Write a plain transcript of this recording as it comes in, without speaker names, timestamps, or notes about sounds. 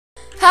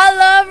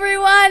Hello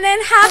everyone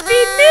and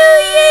Happy New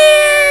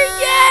Year!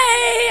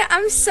 Yay!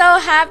 I'm so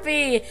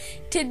happy.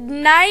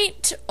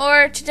 Tonight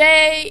or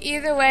today,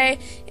 either way,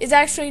 is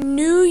actually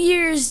New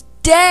Year's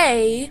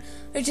Day,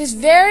 which is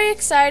very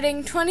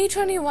exciting.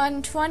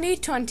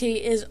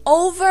 2020 is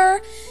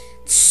over.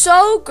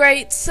 So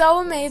great, so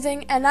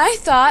amazing, and I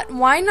thought,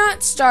 why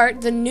not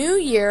start the new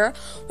year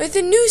with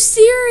a new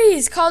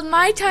series called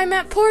My Time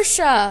at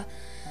Portia?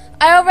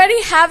 I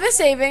already have a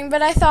saving,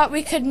 but I thought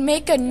we could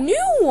make a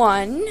new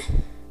one.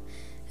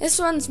 This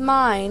one's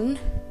mine,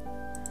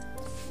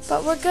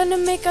 but we're gonna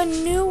make a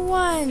new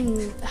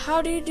one.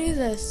 How do you do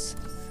this?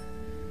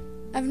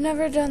 I've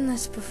never done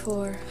this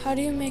before. How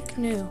do you make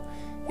new?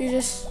 You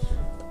just...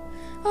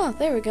 Oh,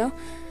 there we go.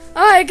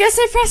 Oh, I guess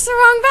I pressed the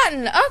wrong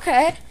button.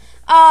 Okay.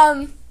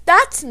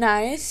 That's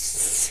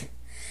nice.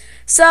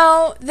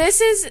 So, this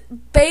is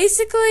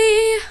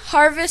basically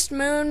Harvest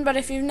Moon, but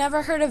if you've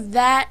never heard of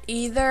that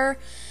either,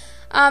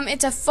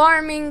 it's a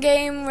farming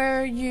game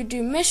where you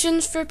do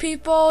missions for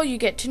people, you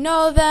get to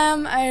know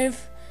them.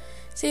 I've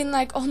seen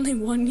like only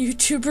one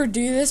YouTuber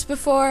do this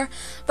before,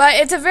 but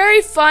it's a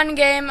very fun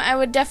game. I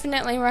would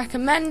definitely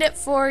recommend it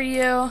for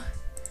you.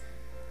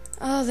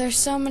 Oh, there's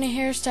so many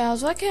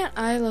hairstyles. Why can't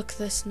I look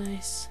this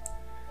nice?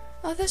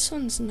 Oh, this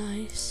one's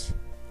nice.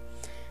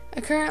 I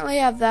currently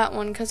have that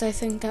one because I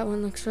think that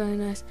one looks really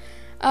nice.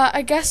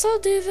 I guess I'll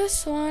do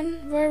this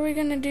one. What are we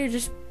gonna do?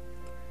 Just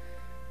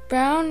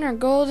brown or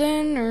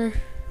golden, or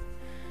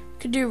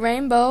could do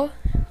rainbow.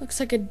 Looks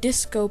like a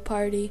disco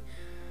party.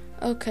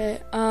 Okay.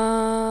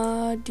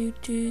 Oh,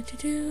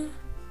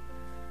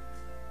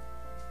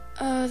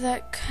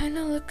 that kind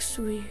of looks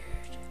weird.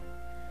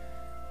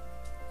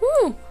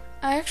 Woo!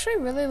 I actually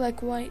really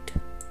like white.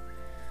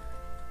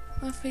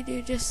 What if we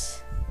do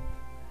just...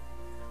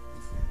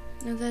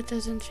 No, that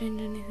doesn't change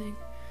anything.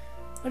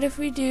 What if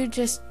we do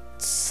just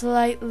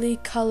slightly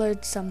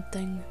colored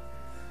something?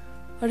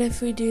 What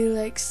if we do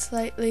like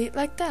slightly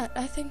like that?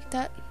 I think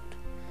that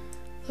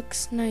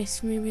looks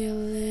nice. Maybe a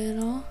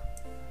little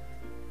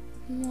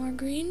more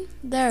green.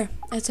 There,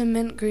 it's a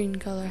mint green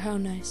color. How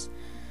nice.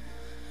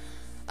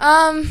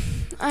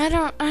 I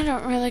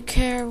don't really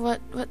care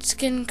what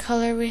skin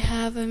color we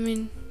have. I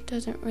mean, it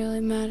doesn't really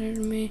matter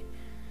to me.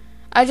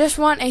 I just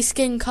want a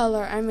skin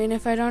color. I mean,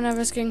 if I don't have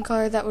a skin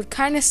color, that would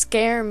kind of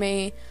scare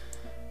me.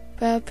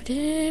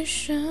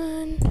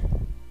 Petition.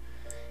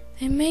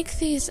 They make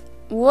these.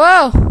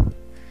 Whoa!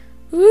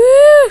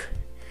 Woo!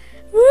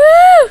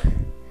 Woo!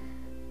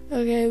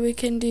 Okay, we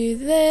can do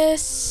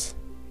this.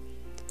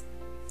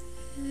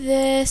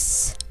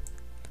 This.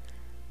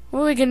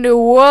 What we can do?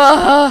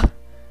 Whoa!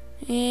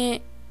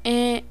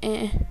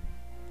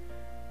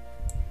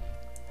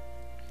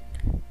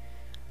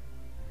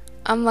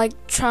 I'm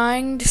like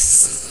trying to...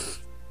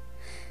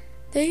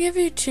 They give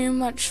you too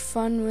much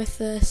fun with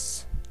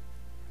this.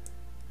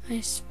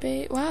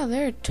 Wow,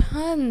 there are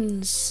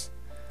tons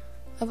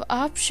of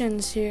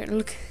options here.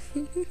 Look.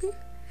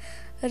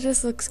 That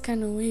just looks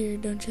kind of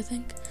weird, don't you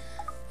think?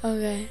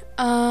 Okay.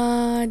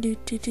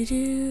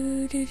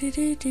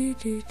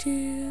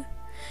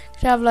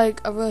 Should have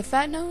like a really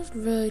fat nose,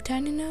 really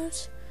tiny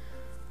nose,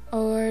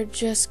 or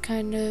just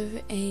kind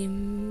of a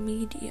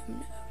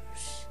medium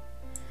nose.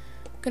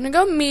 Gonna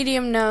go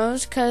medium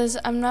nose because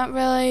I'm not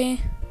really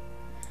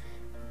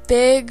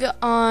big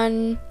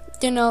on,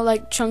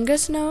 like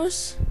Chungus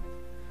nose.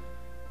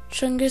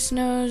 Chungus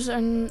nose,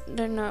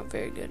 they're not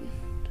very good.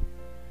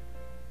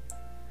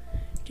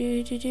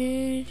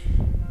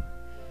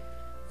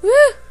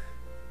 Woo!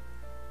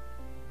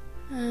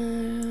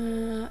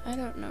 I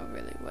don't know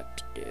really what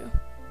to do.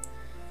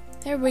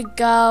 There we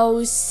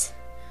go.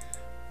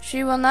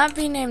 She will not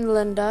be named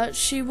Linda.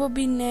 She will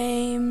be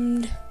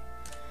named...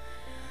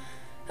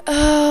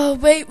 Oh,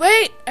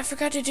 wait. I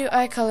forgot to do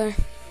eye color.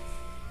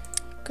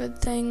 Good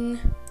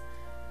thing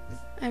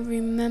I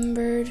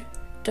remembered.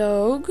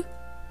 Dog.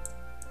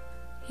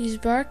 He's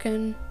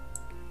barking.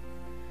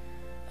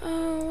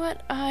 Oh,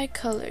 what eye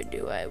color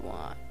do I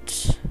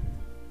want?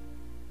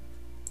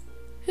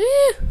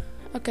 Whew.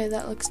 Okay,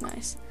 that looks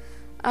nice.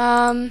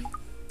 I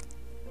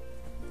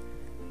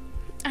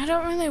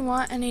don't really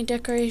want any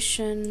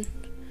decoration.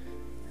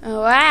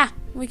 Oh,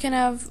 we can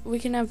have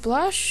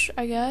blush,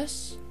 I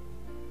guess.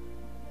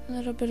 A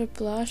little bit of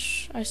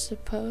blush, I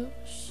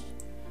suppose.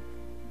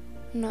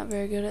 I'm not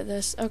very good at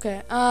this.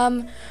 Okay.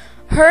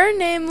 Her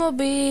name will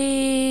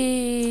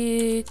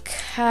be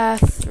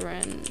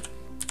Catherine.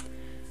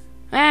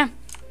 I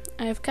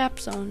have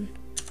caps on.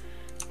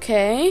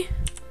 Okay.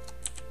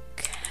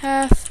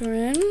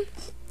 Catherine.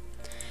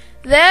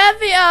 There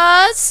we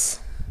are.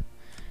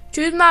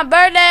 Choose my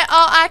birthday.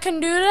 Oh, I can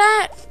do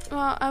that?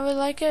 Well, I would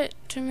like it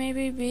to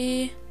maybe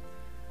be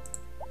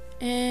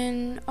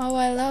in... Oh,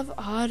 I love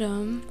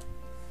autumn.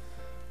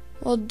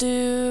 We'll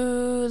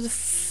do the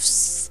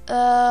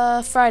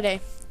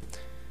Friday.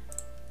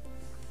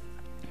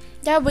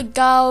 There we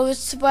go.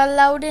 So we're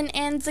loading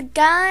in the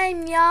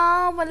game,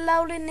 y'all. We're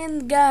loading in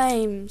the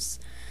games.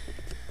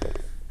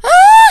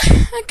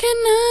 I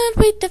cannot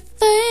wait to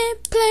play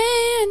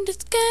in this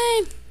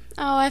game.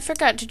 Oh, I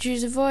forgot to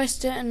choose a voice,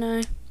 didn't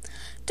I?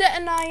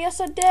 Didn't I? Yes,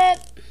 I did.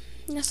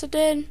 Yes, I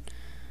did.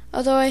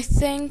 Although I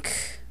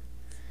think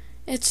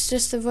it's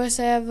just the voice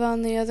I have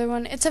on the other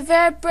one. It's a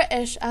very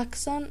British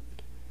accent,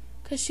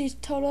 because she's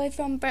totally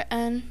from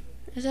Britain.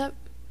 Is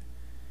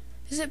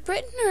it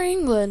Britain or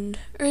England?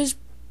 Or is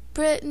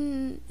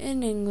Britain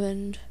in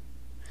England?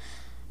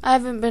 I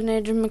haven't been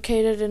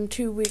educated in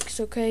 2 weeks,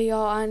 okay,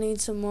 y'all? I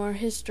need some more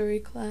history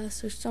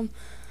class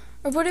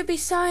or would it be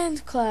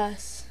science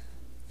class?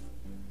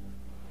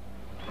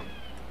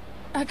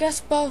 I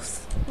guess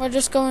both. We're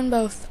just going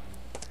both.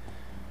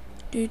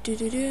 We're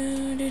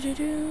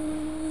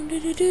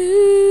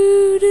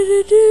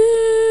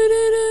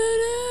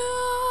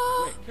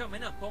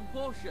coming up on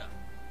Portia.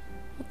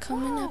 We're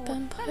coming up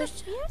on Portia.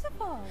 That's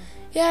beautiful.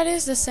 Yeah, it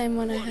is the same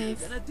one I What are you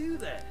have. gonna do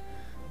there?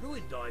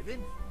 Ruin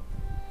diving?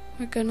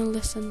 We're gonna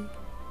listen.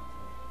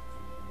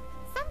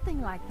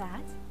 Something like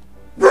that.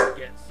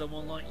 Get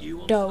someone like you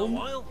once Dome. in a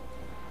while.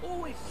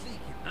 Always seeking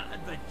that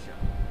adventure.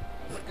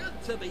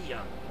 Good to be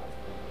young.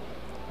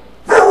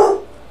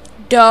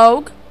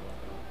 Dog.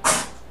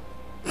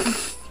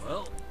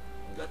 Well,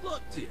 good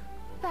luck to you.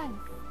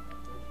 Thanks.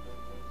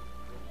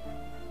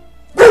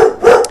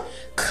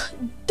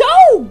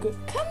 Dog!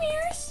 Come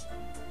here.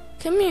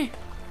 Come here.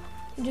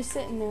 You're just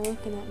sitting there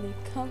looking at me.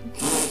 Come.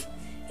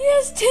 He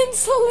has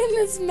tinsel in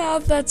his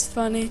mouth. That's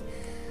funny.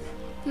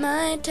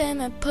 My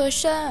time at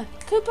Portia.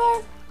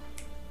 Cooper?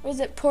 Or is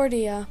it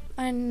Portia?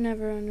 I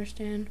never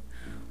understand.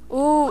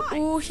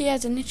 Ooh, he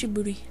has an itchy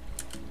booty.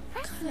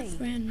 Presley,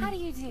 Catherine. how do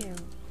you do?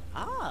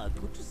 Ah,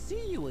 good to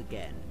see you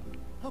again.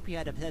 Hope you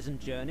had a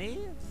pleasant journey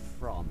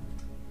from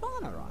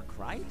Barnarock,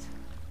 right?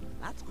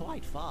 That's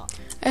quite far.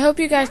 I hope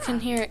you guys can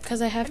hear it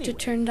because I have to Anyway,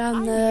 turn down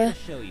I'm the here to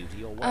show you to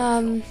your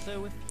workshop,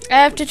 so if I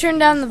have to turn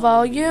down the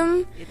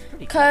volume it's pretty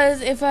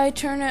because if I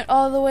turn it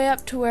all the way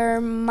up to where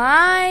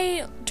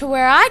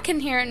I can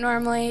hear it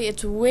normally,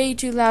 it's way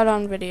too loud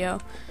on video.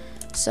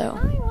 So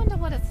I wonder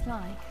what it's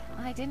like.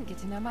 I didn't get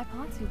to know my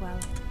pa too well.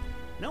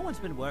 No one's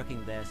been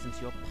working there since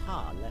your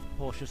pa left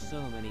Portia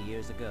so many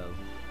years ago.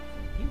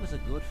 He was a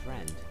good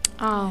friend.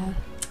 oh.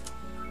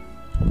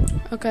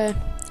 Okay.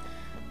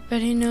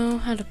 Ready know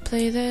how to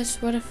play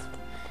this? What if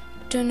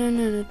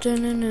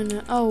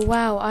oh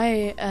wow,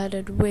 I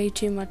added way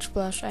too much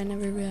blush. I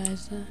never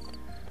realized that.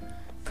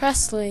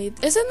 Presley.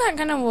 Isn't that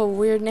kind of a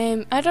weird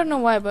name? I don't know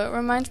why, but it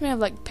reminds me of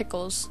like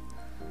pickles.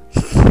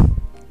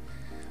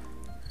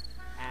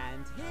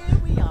 And here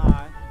we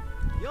are,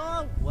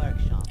 your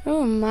workshop.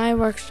 Oh, my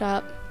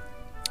workshop.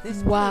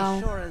 This Wow.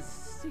 place sure has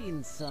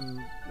seen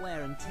some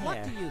wear and tear.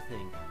 What do you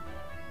think?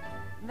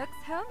 Looks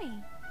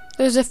homey.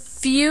 There's a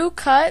few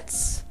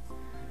cuts.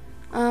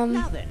 Now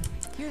then,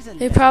 here's a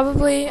They list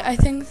probably, of I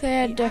think they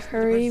had to asked to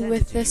hurry present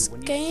with it to you this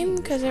when you game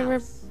see because this there were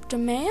house.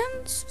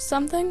 demands?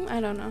 Something? I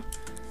don't know.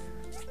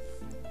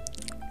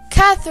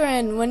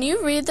 Catherine, when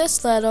you read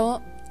this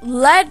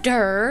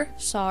letter,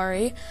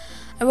 sorry,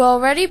 I will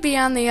already be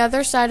on the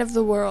other side of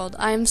the world.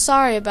 I am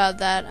sorry about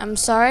that. I'm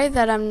sorry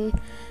that I'm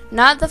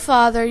not the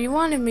father you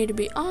wanted me to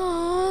be.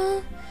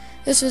 Aww.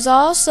 This was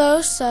all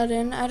so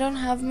sudden. I don't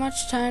have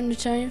much time to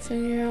tell you,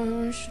 figure out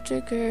how I should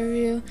take care of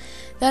you.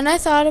 Then I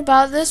thought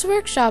about this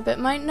workshop. It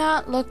might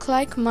not look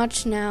like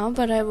much now,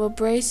 but I will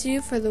brace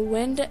you for the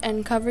wind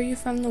and cover you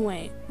from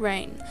the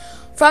rain.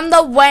 From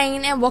the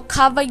rain, it will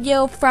cover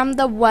you from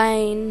the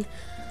rain.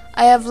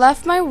 I have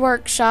left my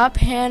workshop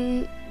handbook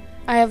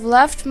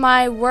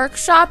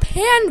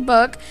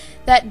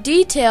that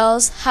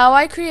details how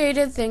I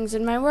created things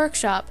in my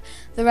workshop.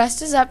 The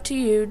rest is up to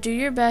you. Do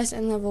your best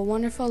and live a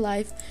wonderful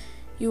life.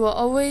 You will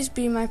always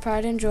be my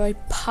pride and joy,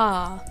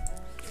 Pa.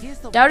 Here's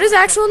the Doubt his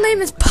workshop actual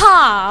name is handbook.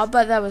 Pa,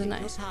 but that was Take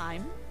your nice.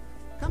 time.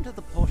 Come to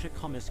the Portia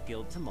Commerce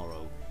Guild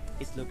tomorrow.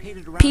 It's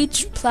located around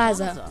Peach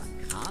Plaza.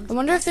 I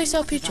wonder if they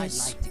sell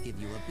peaches.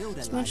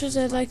 As much as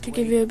I'd like to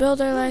give you a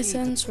builder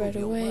license right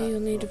away, you'll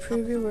need to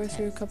prove your worth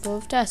through a couple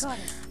of tests. Got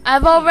it.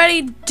 I've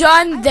already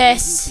done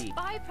this.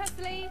 Bye,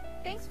 Presley.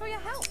 Thanks for your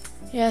help.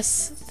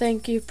 Yes,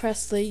 thank you,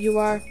 Presley. You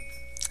are,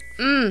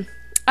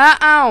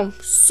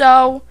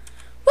 so,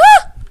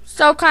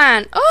 so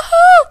kind.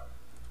 Oh,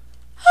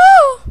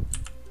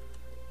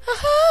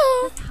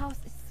 This house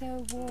is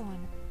so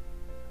worn.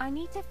 I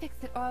need to fix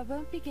it or I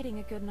won't be getting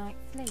a good night's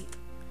sleep.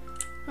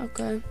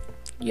 Okay.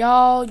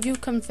 Y'all, you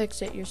can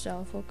fix it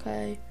yourself,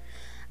 okay?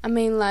 I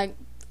mean, like,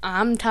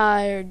 I'm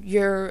tired.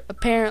 You're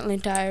apparently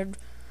tired.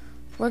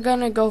 We're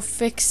gonna go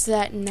fix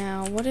that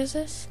now. What is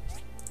this?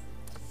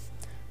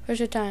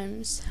 Portia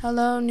Times.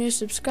 Hello, new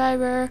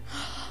subscriber.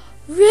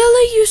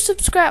 Really? You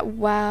subscribe?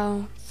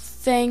 Wow.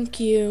 Thank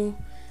you.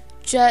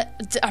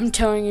 I'm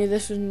telling you,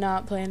 this was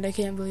not planned. I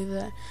can't believe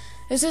that.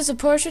 This is the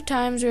Portia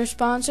Times. We are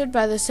sponsored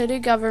by the city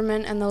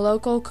government and the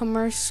local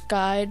commerce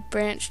guide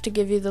branch to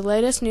give you the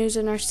latest news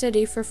in our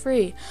city for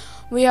free.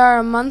 We are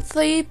a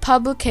monthly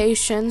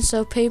publication,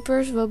 so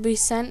papers will be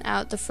sent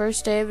out the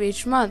first day of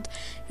each month.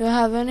 If you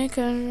have any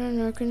questions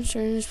or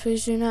concerns,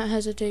 please do not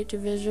hesitate to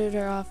visit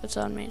our office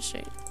on Main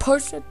Street.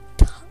 Portia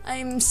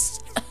Times.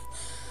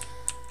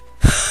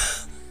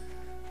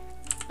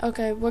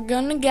 Okay, we're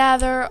gonna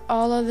gather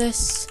all of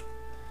this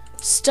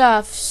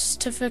stuffs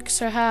to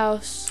fix our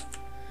house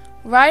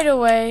right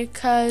away,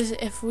 because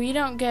if we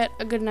don't get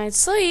a good night's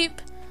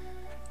sleep,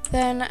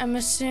 then I'm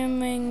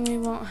assuming we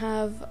won't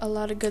have a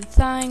lot of good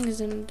things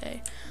in a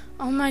day.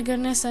 Oh my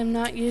goodness, I'm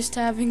not used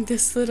to having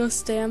this little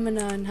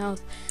stamina and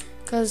health,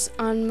 because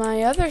on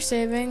my other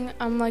saving,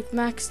 I'm like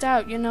maxed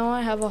out. You know,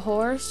 I have a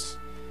horse.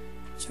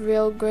 It's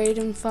real great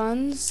in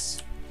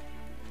funds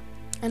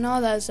and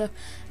all that stuff.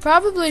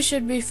 Probably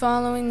should be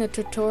following the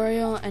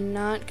tutorial and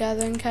not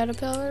gathering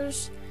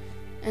caterpillars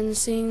and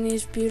seeing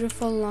these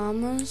beautiful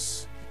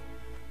llamas.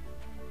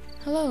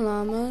 Hello,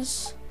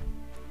 llamas.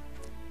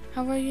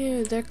 How are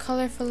you? They're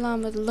colorful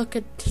llamas. Look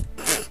at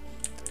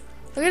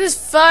his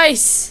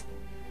face.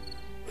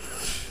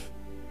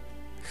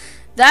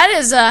 That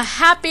is a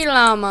happy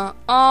llama.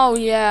 Oh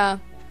yeah,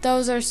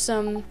 those are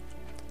some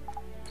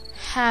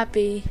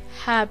happy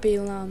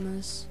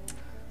llamas.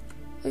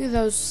 Look at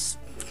those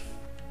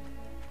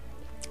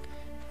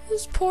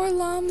poor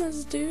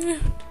llamas,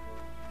 dude.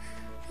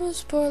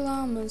 Those poor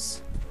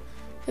llamas.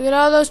 Look at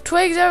all those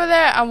twigs over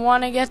there. I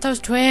want to get those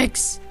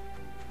twigs.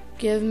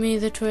 Give me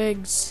the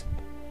twigs.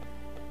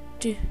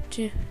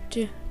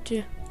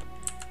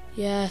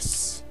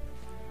 Yes.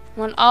 I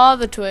want all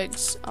the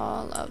twigs.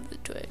 All of the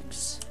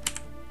twigs.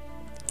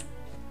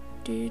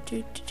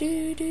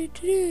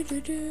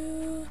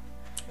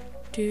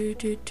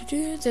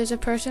 There's a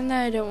person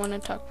that I don't want to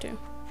talk to,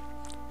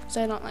 because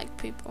I don't like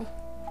people.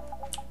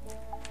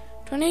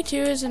 22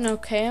 is an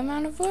okay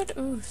amount of wood.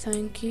 Ooh,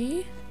 thank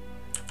you.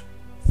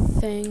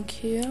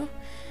 Thank you.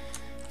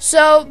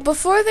 So,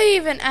 before they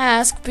even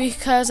ask,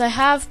 because I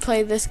have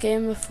played this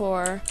game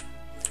before,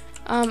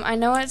 I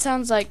know it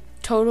sounds like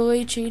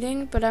totally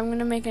cheating, but I'm going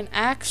to make an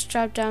axe,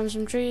 chop down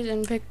some trees,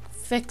 and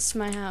fix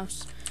my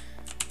house.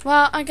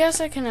 Well, I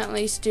guess I can at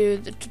least do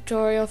the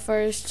tutorial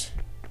first.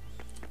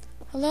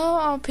 Hello,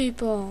 all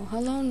people.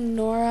 Hello,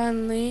 Nora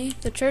and Lee.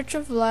 The Church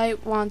of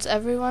Light wants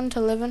everyone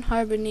to live in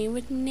harmony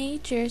with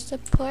nature.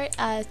 Support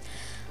us.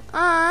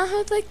 Aw,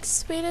 how like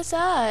sweet is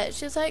that?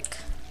 She's like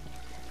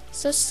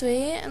so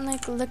sweet, and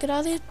like look at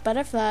all these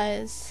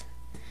butterflies.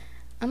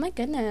 Oh my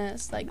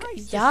goodness, like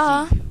Nice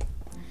yeah. to see you.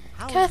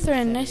 How are you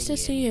Catherine, nice to settling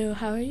see in? you.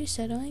 How are you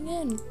settling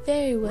in?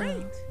 Very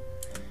well.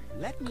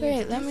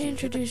 Great. Let me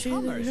introduce you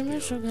to the Commerce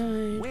commercial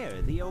Guild. guide.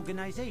 We're the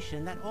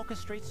organization that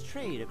orchestrates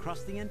trade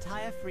across the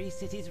entire Free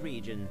Cities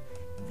region.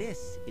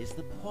 This is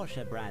the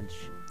Portia branch.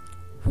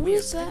 Who We're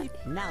is that? ready-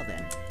 Now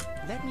then,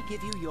 let me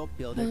give you your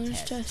builder Builder's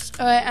test. test.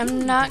 Alright,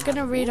 I'm not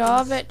gonna read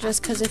all of it,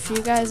 just because if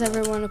you guys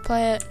ever want to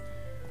play it,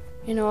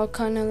 you know, I'll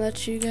kind of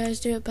let you guys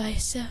do it by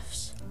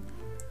yourselves.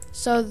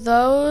 So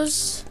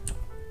those,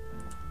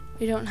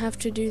 we don't have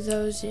to do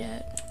those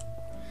yet.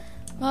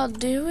 Well,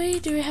 do we?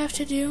 Do we have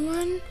to do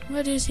one?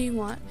 What does he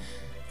want?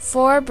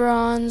 4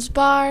 bronze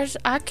bars.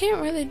 I can't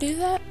really do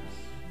that.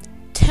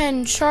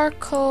 10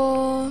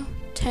 charcoal.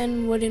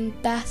 10 wooden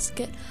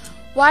basket.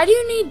 Why do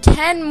you need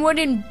 10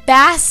 wooden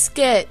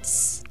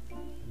baskets?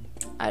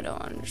 I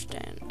don't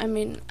understand. I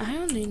mean, I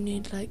only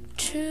need like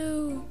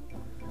 2.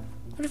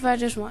 What if I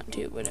just want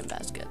 2 wooden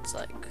baskets?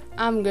 Like,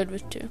 I'm good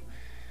with 2.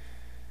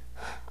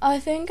 I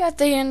think at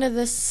the end of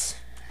this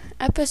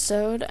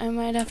episode, I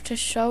might have to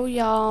show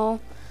y'all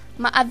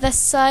my other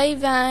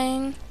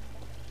saving.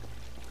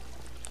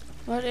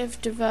 What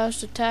if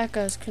devours attack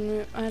us? Can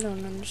we? I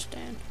don't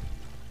understand.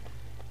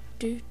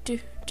 Do.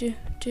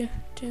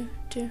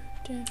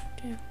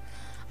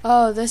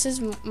 Oh, this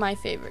is my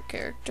favorite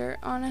character,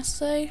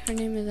 honestly. Her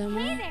name is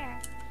Emily. Hey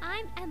there,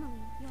 I'm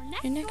Emily,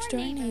 Your next door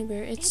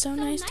neighbor. It's so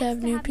nice to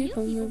have new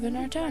people move in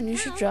our town. You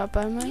should drop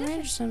by my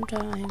ranch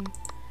sometime.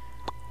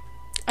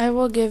 I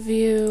will give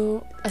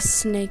you a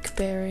snake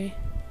berry.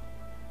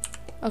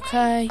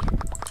 Okay.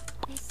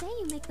 They say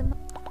you make the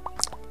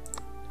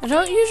I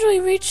don't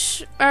usually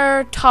reach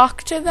or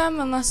talk to them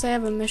unless they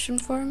have a mission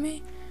for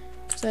me,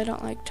 because I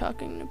don't like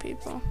talking to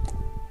people.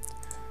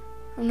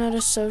 I'm not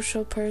a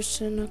social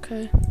person,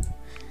 okay?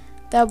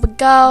 There we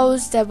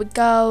goes, there we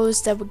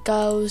goes, there we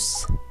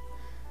goes.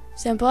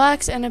 Simple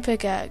axe and a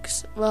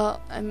pickaxe.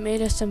 Well, I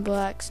made a simple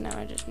axe, now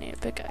I just need a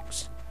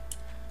pickaxe.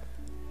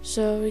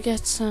 So we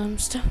get some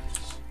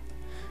stones.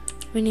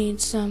 We need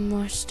some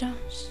more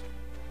stones.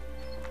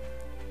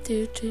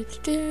 Do.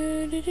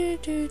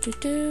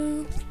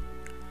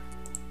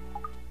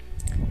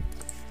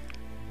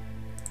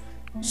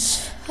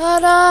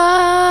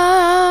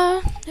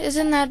 Ta-da!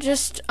 Isn't that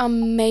just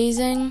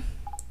amazing?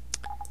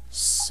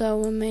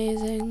 So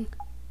amazing.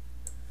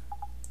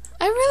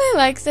 I really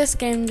like this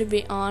game, to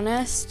be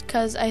honest,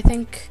 because I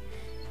think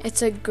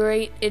it's a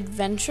great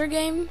adventure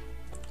game.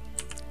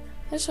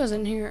 This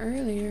wasn't here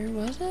earlier,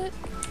 was it?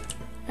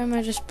 Or am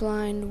I just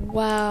blind?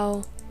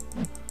 Wow.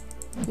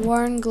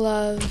 Worn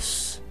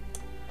gloves.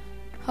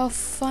 How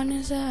fun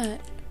is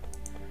that?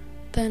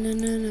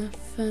 Banana,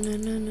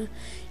 banana.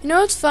 You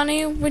know what's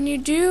funny? When you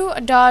do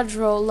a dodge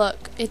roll,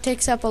 look, it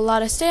takes up a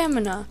lot of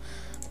stamina.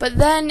 But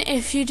then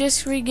if you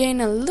just regain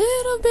a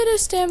little bit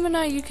of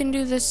stamina, you can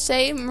do the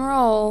same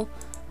roll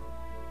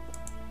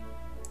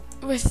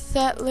with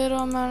that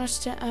little amount of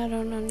stamina. I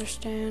don't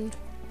understand.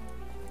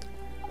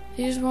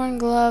 These worn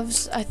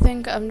gloves, I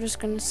think I'm just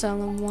gonna sell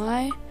them.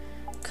 Why?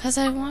 Because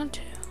I want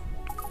to.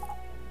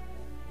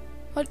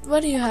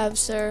 What do you have,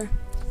 sir?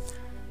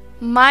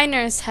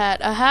 Miner's hat.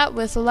 A hat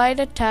with light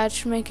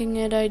attached, making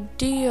it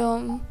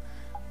ideal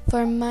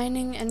for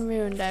mining and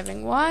ruin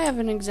diving. Well, I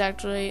haven't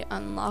exactly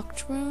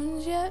unlocked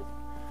ruins yet.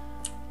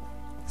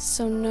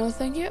 So no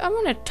thank you. I'm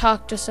gonna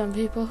talk to some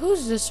people.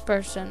 Who's this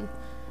person?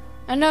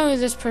 I know who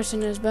this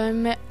person is,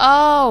 but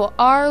oh,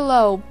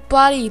 Arlo,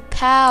 buddy,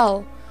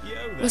 pal.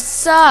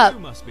 What's up?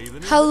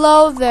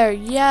 Hello there.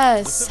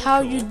 Yes.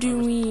 How you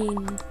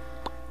doing?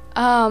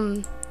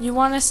 You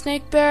want a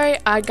snakeberry?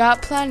 I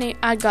got plenty.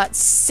 I got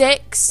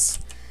 6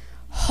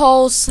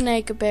 whole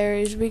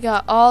snakeberries. We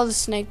got all the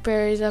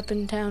snakeberries up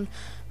in town.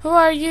 Who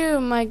are you,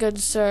 my good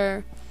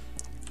sir?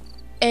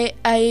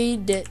 I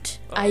eat it.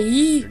 I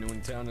eat. You're new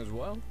in town as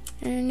well?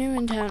 You're new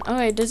in town.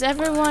 Okay, does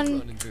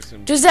everyone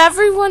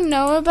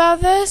know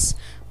about this?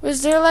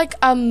 Was there like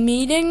a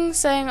meeting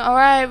saying,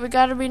 alright, we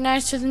gotta be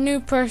nice to the new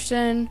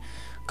person,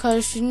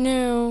 'cause she's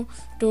new.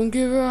 Don't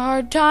give her a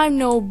hard time,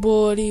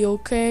 nobody,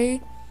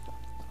 okay?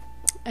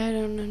 I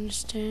don't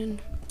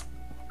understand.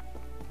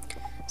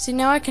 See,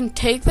 now I can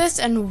take this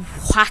and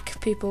whack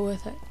people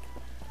with it.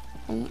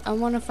 I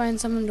want to find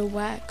someone to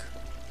whack.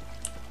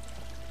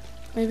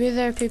 Maybe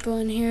there are people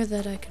in here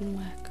that I can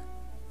whack.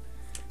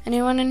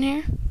 Anyone in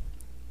here?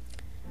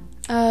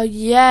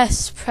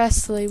 Yes,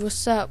 Presley,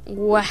 what's up?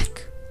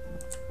 Whack.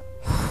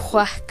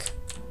 Whack.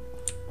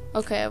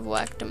 Okay, I've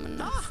whacked him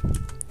enough.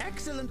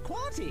 Excellent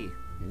quality.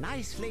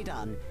 Nicely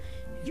done.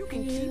 You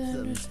can keep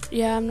them.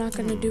 Yeah, I'm not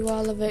gonna do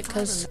all of it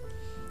because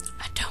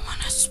I don't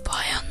want to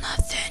spoil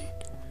nothing.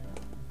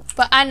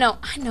 But I know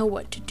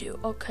what to do.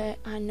 Okay,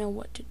 I know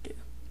what to do.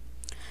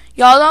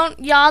 Y'all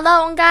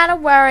don't gotta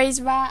worry,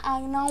 right?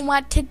 I know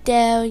what to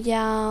do,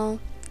 y'all.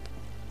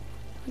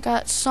 I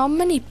got so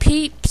many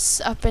peeps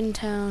up in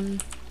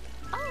town.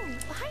 Oh,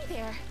 hi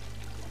there.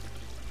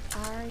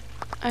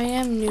 I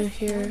am new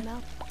here.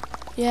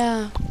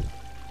 Yeah.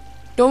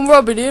 Don't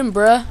rub it in,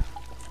 bruh.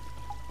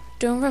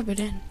 Don't rub it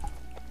in.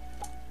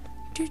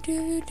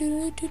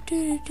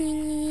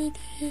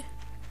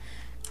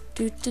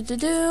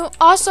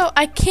 Also,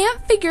 I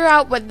can't figure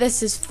out what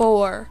this is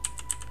for.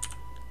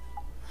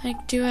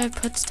 Like, do I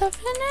put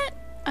stuff in it?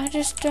 I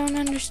just don't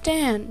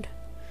understand.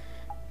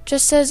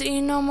 Just says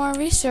no more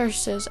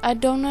resources. I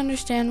don't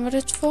understand what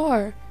it's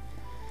for.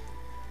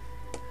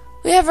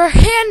 We have our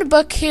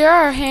handbook here,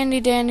 our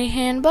handy dandy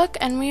handbook,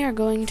 and we are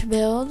going to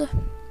build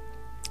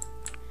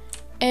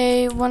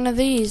one of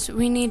these.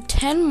 We need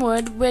 10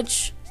 wood,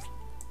 which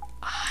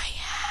I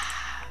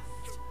have.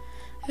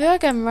 I feel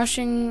like I'm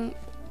rushing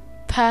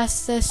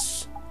past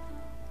this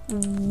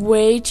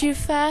way too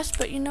fast,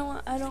 but you know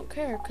what? I don't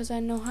care because I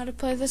know how to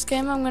play this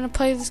game. I'm going to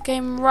play this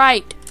game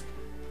right.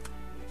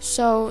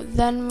 So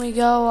then we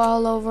go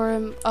all over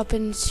and up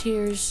in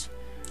tiers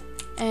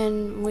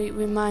and we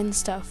mine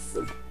stuff.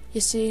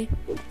 You see?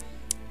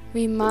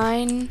 We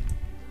mine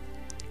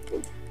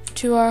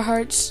to our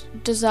heart's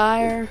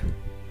desire.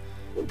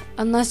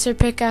 Unless your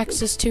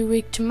pickaxe is too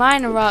weak to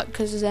mine a rock,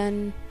 because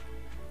then,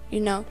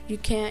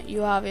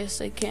 you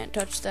obviously can't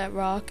touch that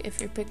rock if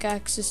your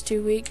pickaxe is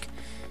too weak.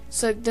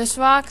 So this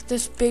rock,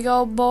 this big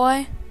old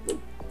boy,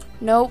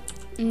 nope,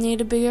 need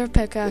a bigger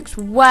pickaxe.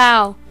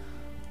 Wow.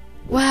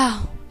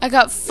 Wow. I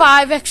got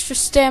 5 extra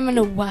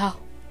stamina. Wow.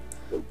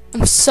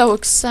 I'm so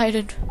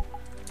excited.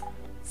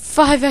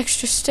 5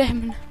 extra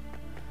stamina.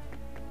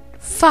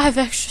 5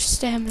 extra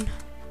stamina.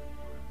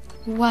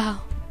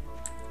 Wow.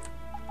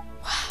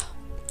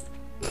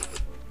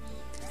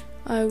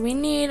 Wow. We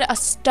need a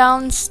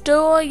stone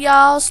stool,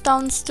 y'all.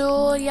 Stone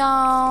stool,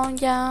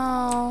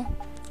 y'all.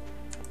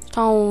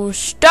 Stone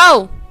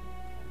stool.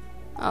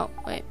 Oh,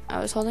 wait. I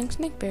was holding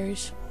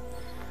snakeberries.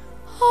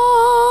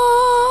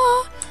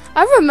 Oh,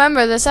 I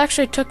remember this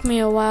actually took me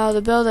a while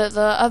to build it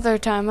the other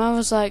time. I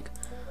was like,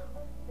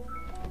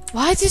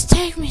 why did this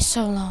take me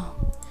so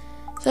long?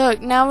 So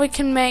look, now we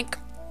can make,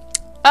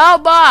 oh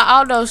boy,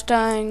 all those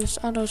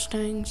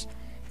things.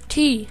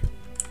 Tea.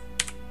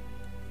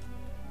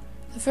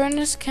 The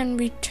furnace can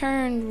be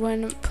turned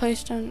when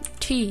placed on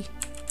tea.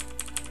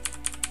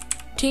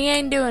 Tea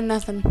ain't doing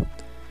nothing.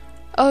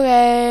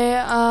 Okay,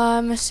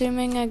 I'm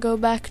assuming I go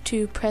back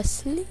to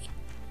Presley.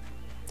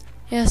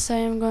 Yes, I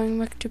am going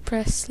back to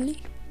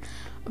Presley.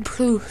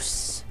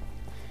 Bruce.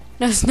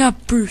 No, it's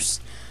not Bruce.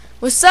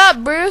 What's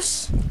up,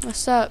 Bruce?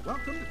 What's up?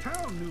 Welcome to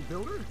town, new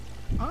builder.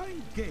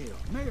 I'm Gale,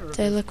 mayor of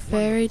They this look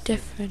very wonderful city.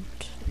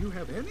 different. If you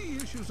have any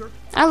issues or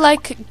I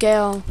like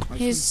Gale. my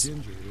He's sweet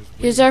Ginger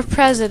is our waiting for you.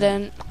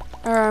 president.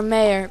 Or our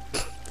mayor.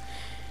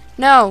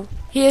 No,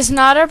 he is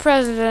not our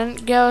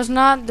president. Gale is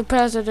not the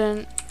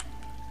president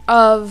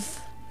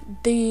of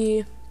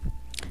the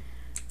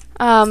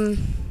I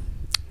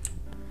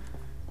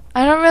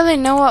don't really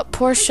know what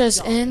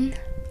Portia's in.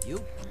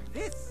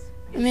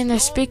 I mean, they're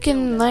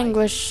speaking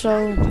language,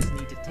 so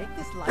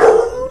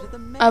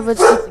I would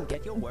say,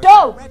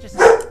 Doe!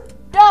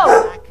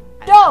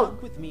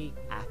 With me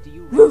after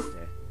you Woof.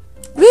 register.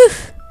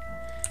 Woof!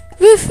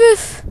 Woof,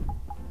 woof!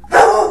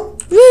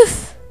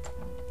 Woof!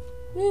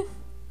 Woof!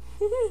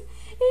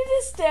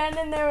 just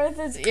standing there with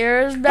his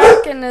ears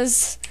back and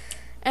his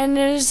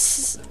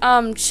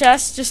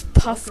chest just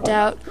puffed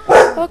out.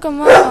 Welcome,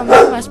 welcome.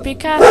 You must be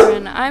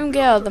Catherine. I'm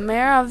Gail, the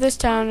mayor of this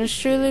town. It's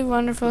truly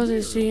wonderful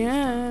to see you.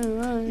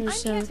 I'm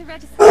here to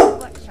register the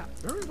workshop.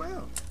 Very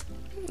well.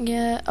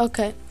 Yeah,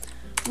 okay.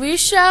 We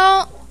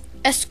shall...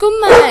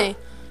 Escume!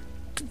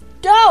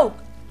 Dog!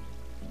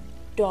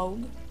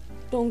 Dog.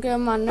 Don't get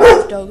on my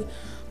nerves, dog.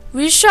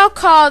 We shall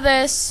call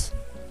this...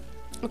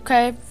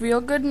 Okay,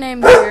 real good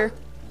name here.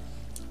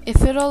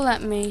 If it'll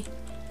let me.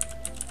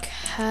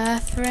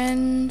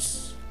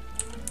 Catherine's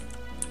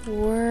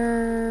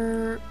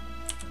Workshop.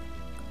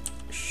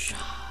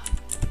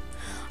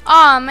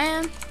 Aw,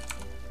 man.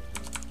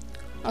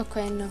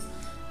 Okay, no.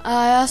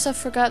 I also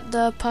forgot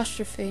the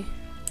apostrophe.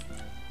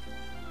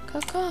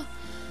 Caca.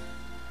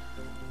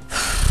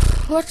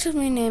 What should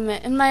we name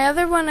it? In my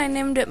other one, I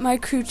named it my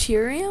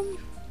criterium,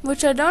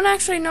 which I don't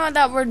actually know what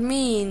that word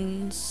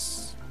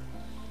means.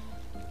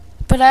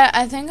 But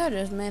I think I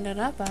just made it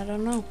up. I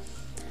don't know.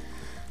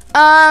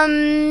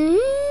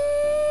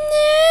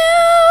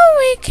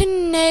 We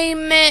can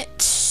name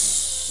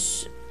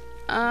it.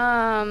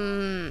 I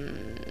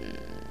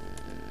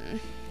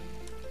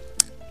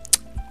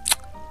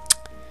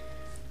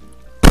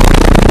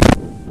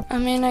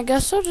mean, I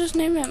guess I'll just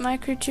name it my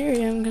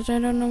criterium because I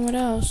don't know what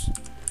else.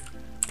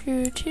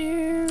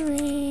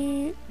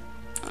 Criterium.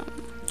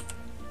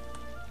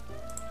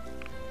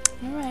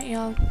 Alright,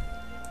 y'all.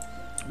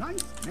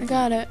 Nice. I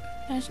got it.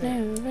 Nice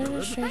name.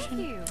 Registration.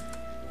 Thank you.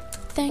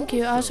 Thank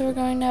you. Also, we're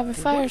going to have a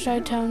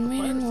fireside town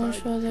meeting,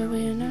 which will there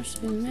be announced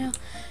through the mail.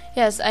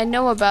 Yes, I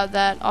know about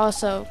that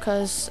also,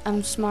 because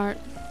I'm smart.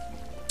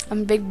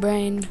 I'm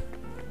big-brained.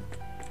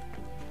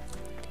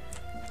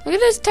 Look at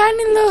this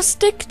tiny little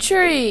stick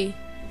tree.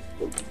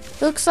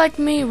 Looks like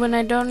me when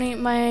I don't eat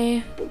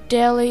my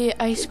daily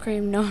ice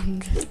cream. No,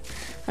 I'm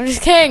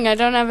just kidding. I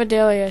don't have a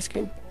daily ice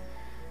cream.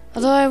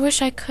 Although I wish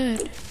I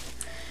could.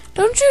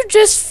 Don't you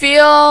just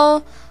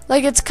feel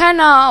like it's kind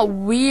of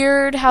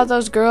weird how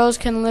those girls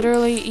can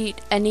literally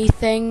eat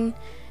anything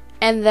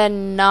and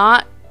then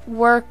not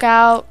work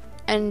out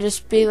and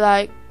just be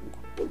like,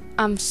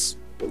 I'm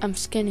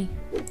skinny.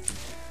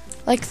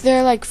 Like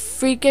they're like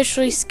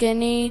freakishly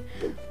skinny,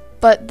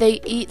 but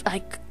they eat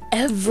like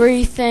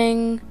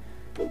everything.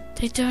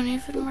 They don't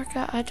even work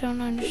out. I don't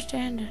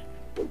understand it.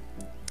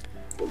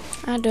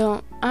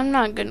 I'm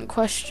not gonna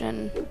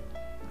question.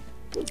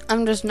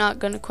 I'm just not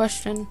gonna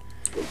question.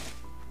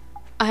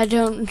 I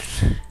don't.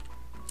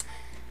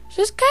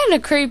 Just kind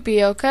of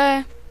creepy,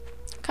 okay?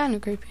 Kind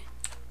of creepy.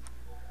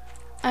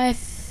 I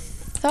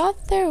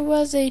thought there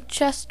was a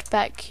chest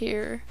back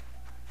here.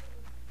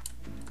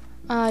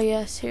 Ah,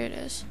 yes, here it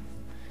is.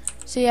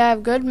 See, I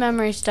have good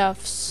memory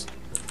stuffs.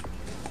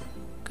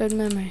 Good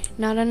memory.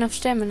 Not enough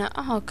stamina.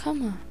 Oh,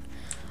 come on.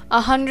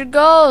 100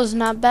 goals.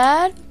 Not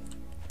bad.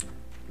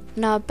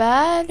 Not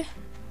bad.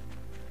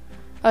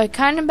 Oh,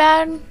 kind of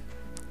bad,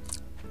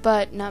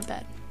 but not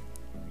bad.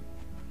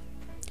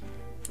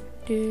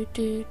 Do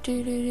do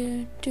do do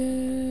do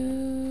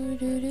do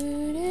do do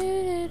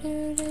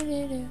do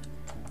do do.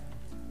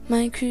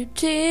 My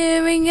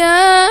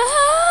criteria.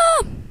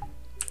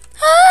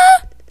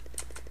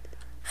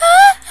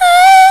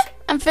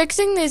 I'm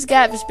fixing these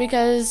gaps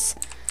because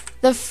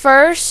the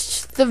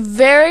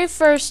very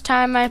first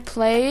time I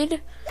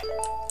played,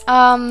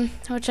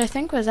 which I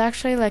think was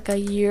actually like a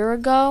year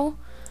ago,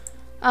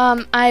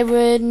 I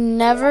would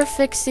never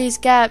fix these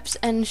gaps,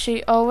 and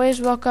she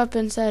always woke up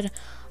and said,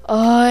 "Oh,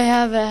 I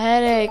have a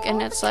headache,"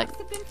 and it's like,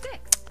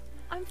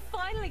 I'm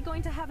finally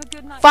going to have a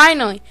good night.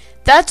 finally,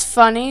 that's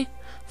funny.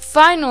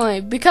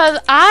 Finally, because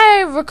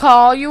I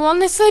recall you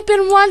only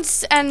sleeping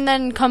once and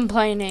then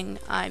complaining,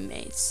 I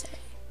may say.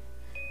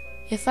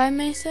 If I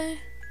may say?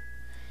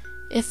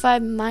 If I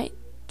might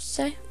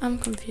say? I'm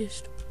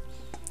confused.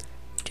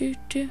 Do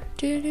do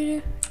do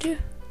do do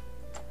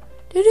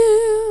do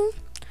do.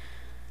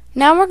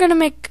 Now we're gonna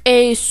make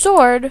a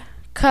sword,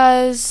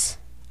 cause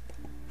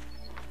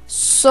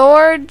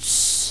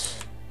swords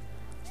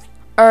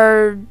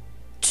are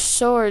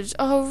swords.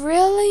 Oh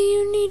really?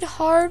 You need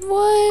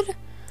hardwood?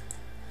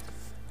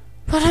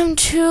 But I'm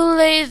too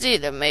lazy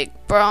to make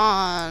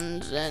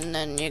bronze, and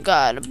then you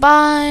gotta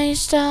buy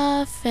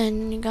stuff,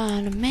 and you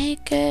gotta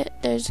make it.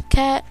 There's a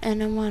cat,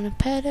 and I wanna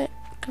pet it.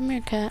 Come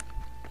here, cat.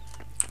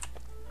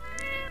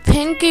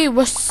 Pinky,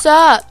 what's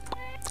up?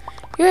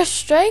 You're a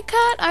stray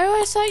cat? I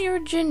always thought you were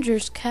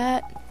Ginger's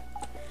cat.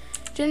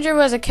 Ginger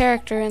was a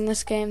character in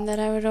this game that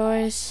I would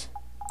always...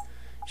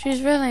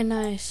 She's really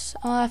nice.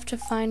 I'll have to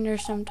find her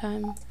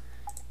sometime.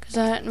 Because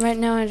right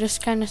now I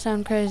just kind of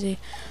sound crazy.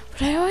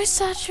 But I always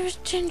thought she was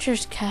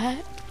Ginger's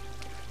cat.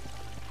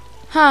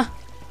 Huh.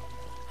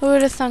 Who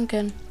would have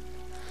thunkin'?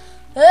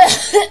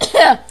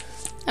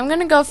 I'm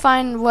gonna go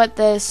find what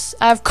this...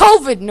 I have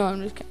COVID! No,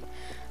 I'm just kidding.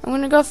 I'm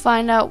gonna go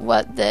find out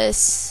what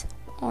this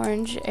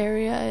orange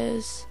area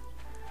is.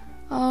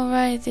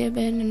 Alright, the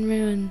abandoned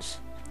ruins.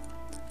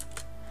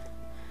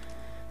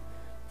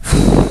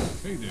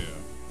 Hey there.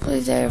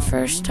 Please, there,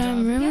 first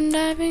time ruin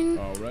diving?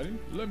 Alrighty,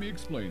 let me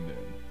explain then.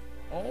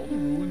 All the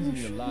ruins in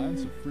the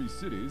Alliance of Free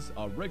Cities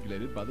are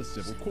regulated by the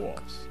Civil Corps.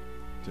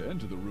 To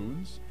enter the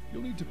ruins,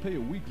 you'll need to pay a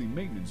weekly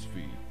maintenance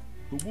fee.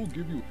 But we'll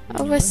give you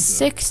I was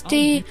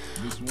 60.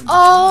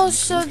 Oh,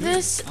 so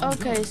this,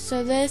 okay,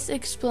 so this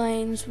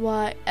explains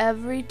why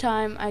every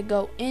time I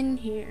go in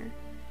here,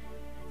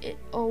 it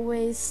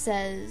always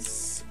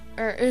says,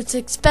 or it's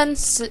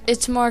expensive,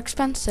 it's more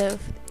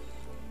expensive.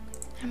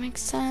 That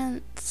makes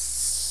sense.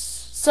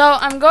 So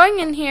I'm going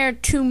in here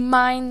to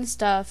mine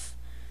stuff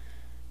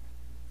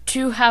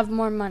to have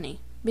more money,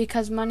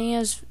 because money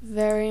is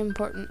very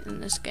important in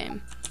this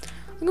game.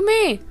 Look at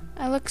me,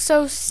 I look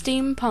so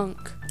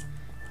steampunk.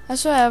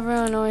 That's what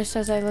everyone always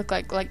says I look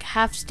like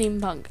half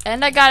steampunk.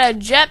 And I got a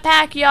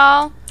jetpack,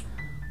 y'all.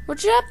 We're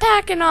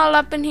jetpacking all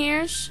up in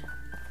here.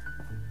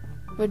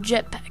 We're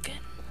jetpacking.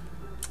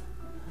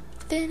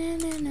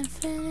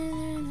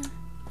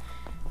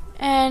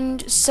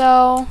 And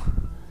so,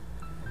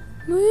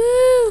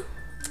 woo!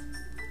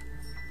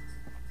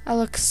 I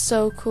look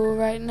so cool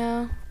right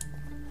now.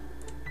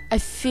 I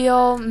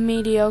feel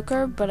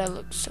mediocre, but I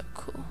look so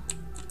cool.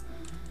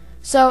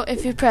 So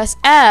if you press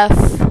F,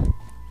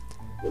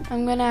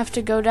 I'm gonna have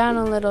to go down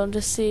a little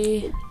to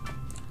see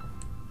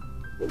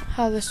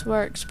how this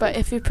works, but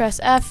if you press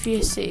F,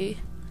 you see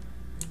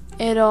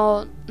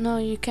it'll, no,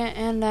 you can't,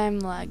 and I'm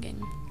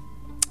lagging.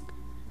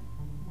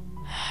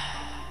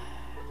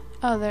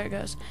 Oh, there it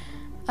goes.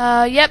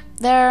 Yep,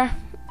 they're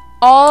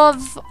all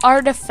of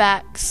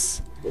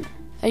artifacts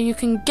that you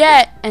can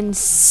get and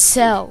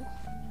sell,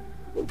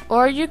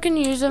 or you can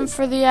use them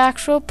for the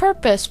actual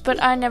purpose,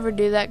 but I never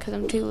do that because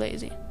I'm too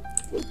lazy.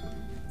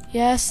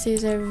 Yes,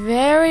 these are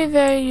very,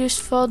 very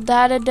useful.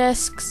 Data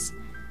discs,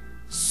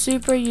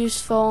 super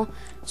useful.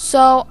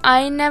 So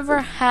I never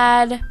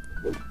had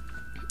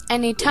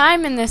any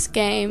time in this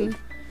game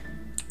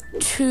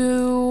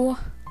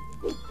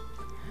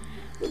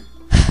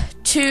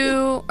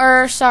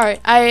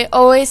I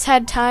always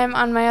had time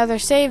on my other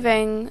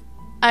saving.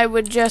 I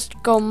would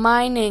just go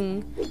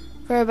mining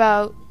for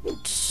about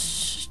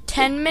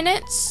 10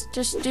 minutes.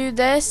 Just do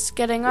this,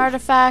 getting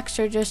artifacts,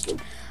 or just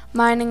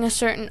mining a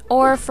certain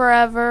ore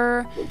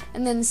forever,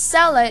 and then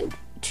sell it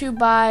to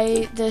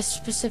buy this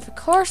specific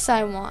horse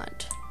I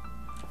want.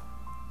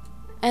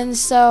 And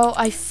so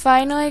I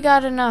finally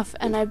got enough,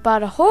 and I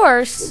bought a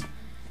horse,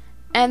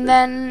 and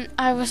then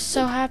I was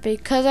so happy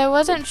because I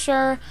wasn't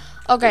sure.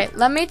 Okay,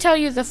 let me tell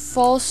you the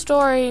full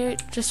story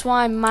just while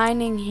I'm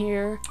mining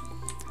here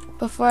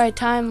before I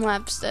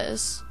time-lapse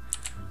this.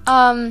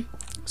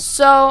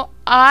 So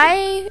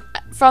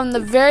from the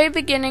very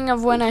beginning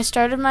of when I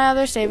started my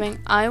other saving,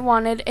 I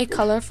wanted a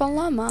colorful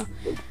llama,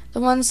 the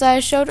ones that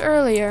I showed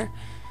earlier.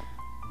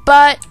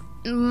 But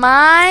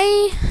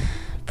my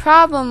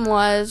problem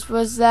was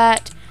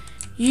that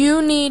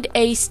you need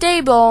a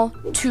stable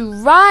to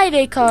ride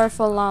a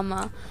colorful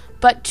llama,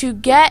 but to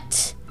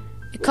get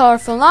a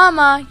colorful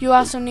llama, you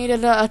also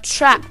needed a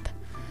trap.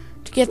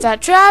 To get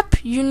that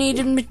trap, you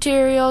needed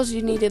materials,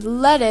 you needed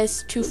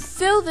lettuce to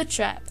fill the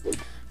trap.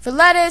 For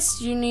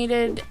lettuce, you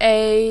needed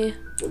a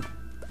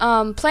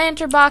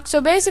planter box. So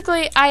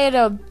basically, I had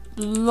a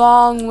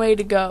long way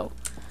to go.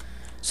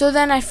 So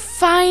then I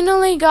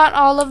finally got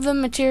all of the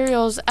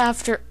materials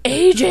after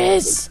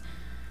ages.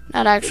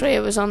 Not actually, it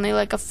was only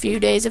like a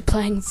few days of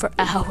playing for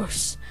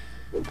hours.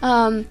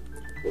 But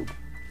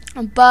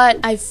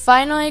I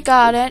finally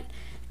got it,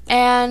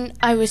 and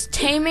I was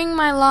taming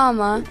my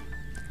llama,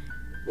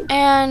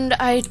 and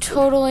I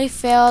totally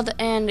failed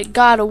and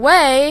got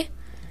away.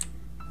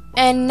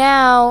 And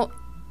now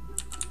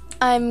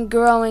I'm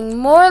growing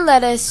more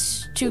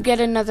lettuce to get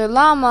another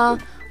llama,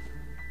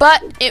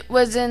 but it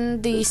was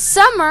in the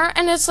summer,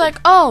 and it's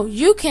like, oh,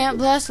 you can't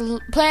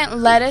plant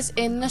lettuce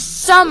in the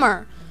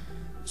summer.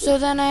 So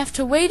then I have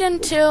to wait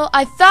until,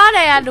 I thought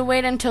I had to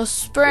wait until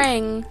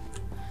spring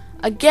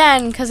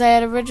again, because I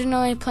had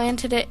originally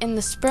planted it in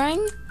the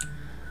spring.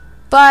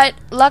 But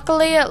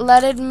luckily it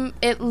let me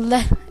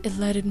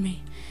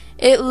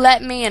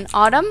in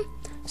autumn.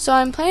 So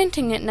I'm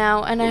planting it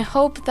now, and I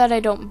hope that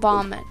I don't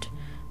bomb it.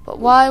 But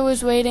while I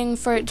was waiting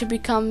for it to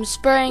become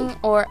spring,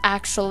 or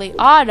actually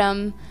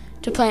autumn,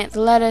 to plant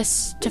the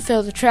lettuce, to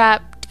fill the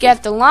trap, to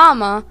get the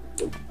llama,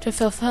 to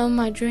fulfill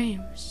my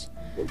dreams,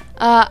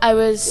 I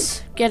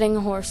was getting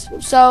a horse.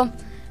 So,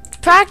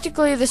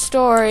 practically the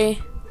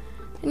story,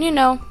 and you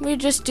know, we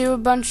just do a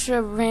bunch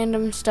of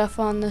random stuff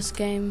on this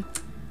game.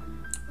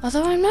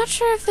 Although I'm not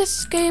sure if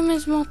this game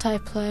is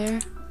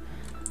multiplayer,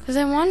 because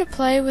I want to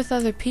play with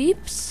other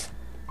peeps.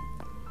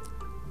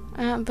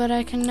 But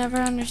I can never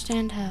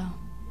understand how.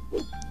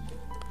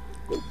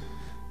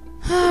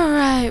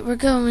 Alright, we're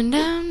going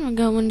down, we're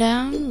going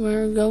down,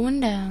 we're going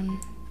down.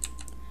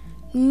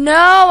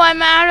 No,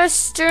 I'm out of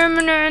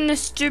stamina and the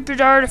stupid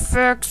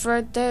artifacts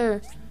right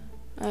there.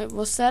 Alright,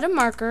 we'll set a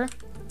marker.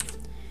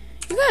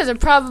 You guys are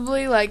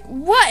probably like,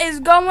 what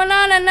is going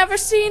on? I've never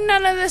seen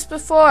none of this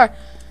before.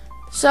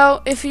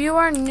 So, if you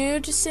are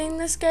new to seeing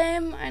this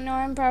game, I know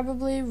I'm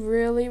probably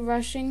really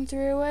rushing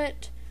through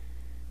it,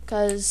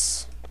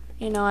 because,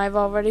 you know, I've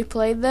already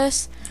played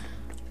this.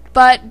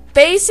 But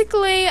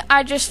basically,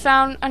 I just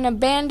found an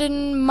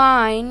abandoned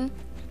mine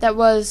that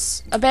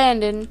was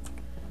abandoned,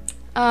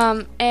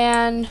 and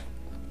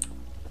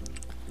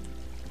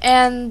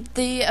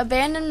the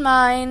abandoned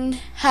mine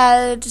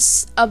had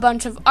a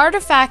bunch of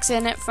artifacts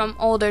in it from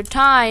older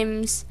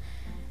times,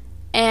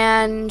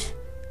 and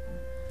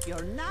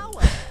You're now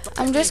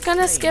I'm just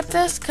gonna skip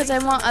this because I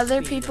want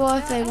other people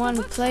if they want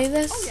to play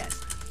this.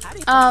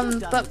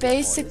 But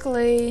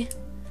basically,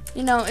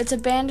 you know, it's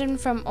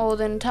abandoned from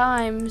olden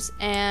times,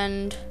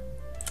 and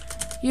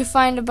you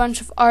find a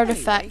bunch of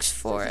artifacts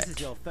for This is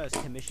it. your first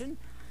commission.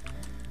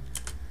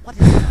 What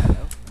is it,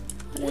 Arlo?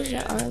 What is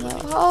it,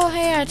 Arlo? Oh,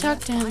 hey, I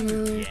talked to him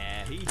earlier.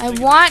 I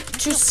want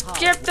to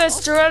skip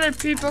this so other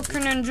people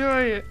can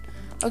enjoy it.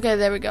 Okay,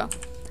 there we go.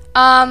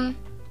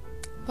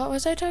 What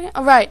was I talking?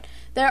 Oh, right.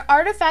 They're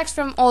artifacts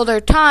from older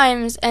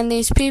times, and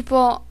these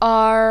people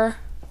are,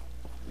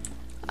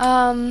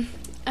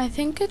 I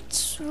think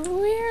it's,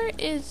 where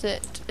is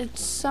it?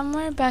 It's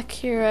somewhere back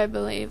here, I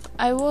believe.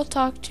 I will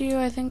talk to you,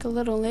 I think, a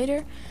little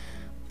later.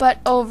 But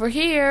over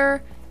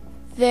here,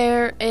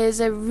 there is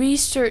a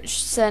research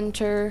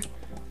center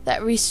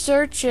that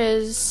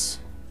researches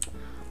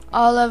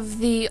all of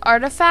the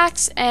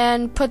artifacts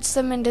and puts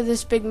them into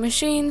this big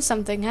machine.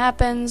 Something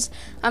happens.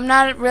 I'm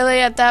not really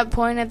at that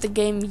point at the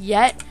game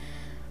yet,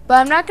 but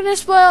I'm not going to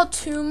spoil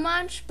too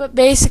much. But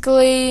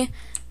basically,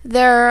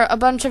 there are a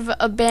bunch of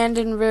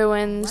abandoned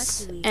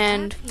ruins,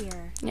 and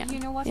yeah, You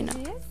know what you know.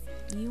 it is?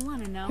 You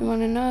want to know? You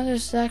want to know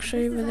this is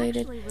actually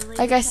related?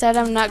 Like I said,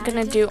 I'm not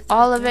going to do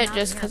all of it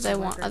just because I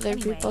want other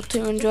people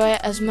to enjoy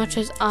it as much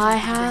as I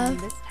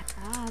have.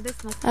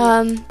 This must be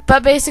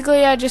But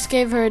basically, I just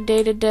gave her a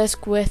data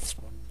disk with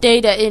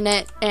data in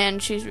it,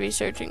 and she's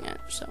researching it,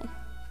 so.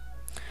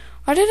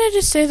 Why did I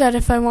just say that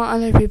if I want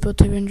other people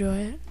to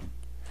enjoy it?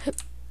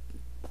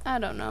 I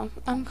don't know.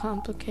 I'm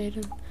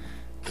complicated.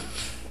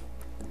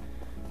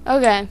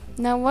 Okay,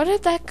 now what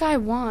did that guy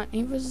want?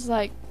 He was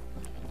like,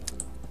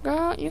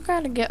 girl, you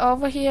gotta get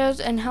over here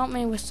and help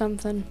me with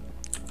something.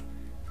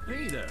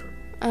 Hey there.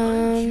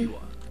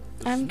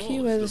 I'm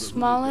Kiwa, the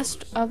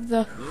smallest of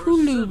the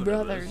Hulu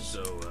brothers.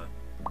 So,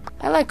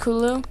 I like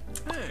Hulu.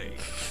 hey,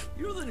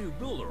 you're the new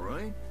builder,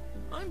 right?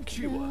 I'm I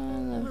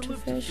Kiwa. love to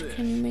fish.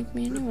 Can you make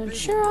me a new one?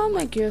 Sure, I'll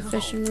make you a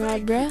fishing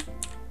rod, bruh.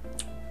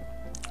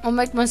 I'll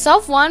make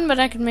myself one, but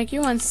I can make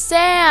you one.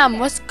 Sam,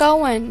 what's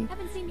going?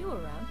 Haven't seen you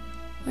around.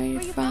 Where are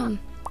you from?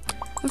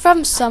 I'm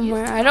from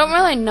somewhere. I don't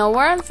really know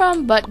where I'm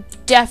from, but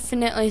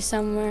definitely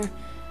somewhere.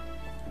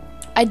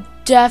 I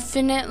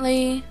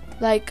definitely,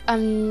 like,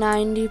 I'm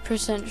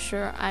 90%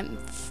 sure I'm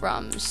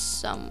from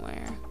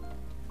somewhere.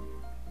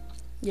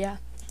 Yeah,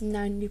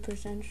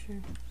 90%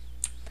 sure.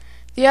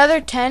 The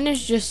other 10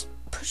 is just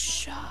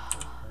Portia,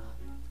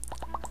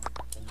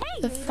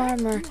 the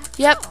farmer.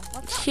 Yep,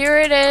 here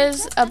it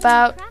is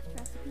about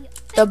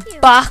the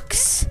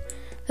box.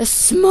 The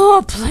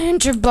small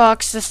planter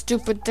box, the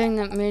stupid thing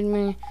that made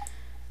me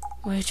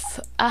wait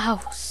for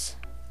hours.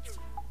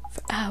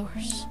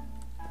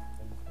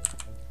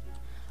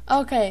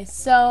 Okay,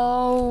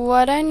 so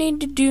what I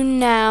need to do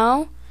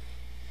now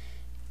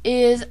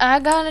is I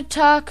gotta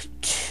talk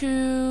to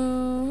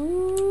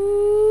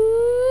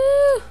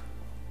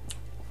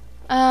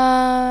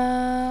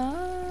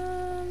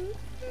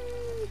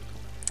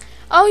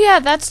oh yeah,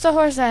 that's the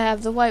horse I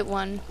have, the white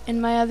one,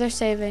 in my other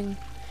saving.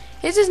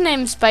 His is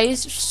named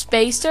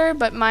Spacer,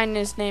 but mine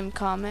is named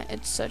Comet.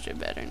 It's such a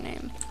better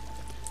name.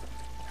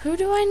 Who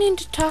do I need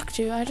to talk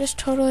to? I just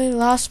totally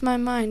lost my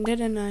mind,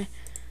 didn't I?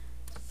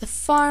 The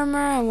farmer,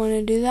 I want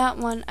to do that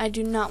one. I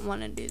do not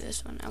want to do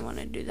this one. I want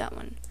to do that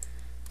one.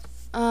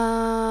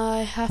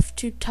 I have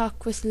to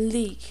talk with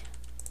Lee.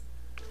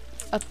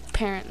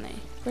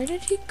 Apparently. Where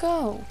did he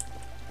go?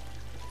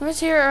 He was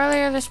here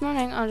earlier this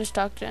morning. I'll just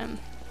talk to him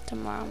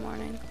tomorrow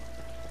morning.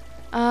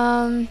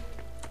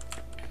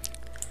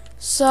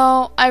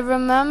 So I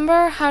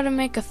remember how to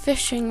make a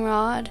fishing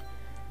rod.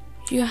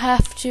 You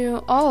have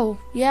to, oh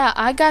yeah,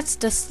 I got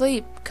to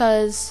sleep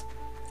because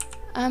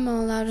I'm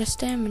all out of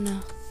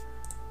stamina,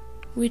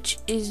 which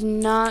is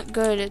not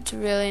good. It's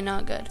really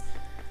not good.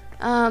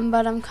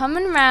 But I'm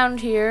coming around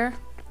here.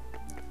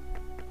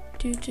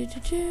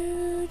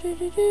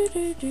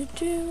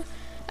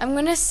 I'm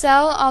gonna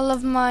sell all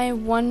of my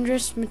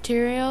wondrous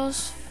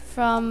materials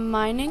from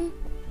mining.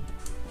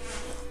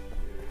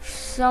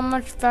 So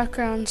much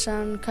background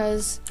sound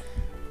because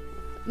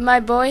my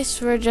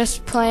boys were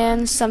just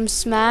playing some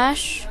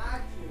Smash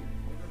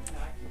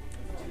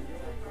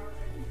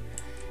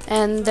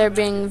and they're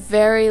being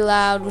very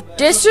loud with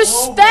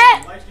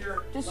disrespect.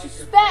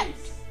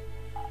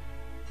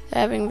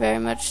 They're having very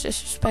much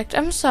disrespect.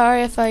 I'm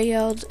sorry if I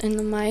yelled in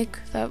the mic.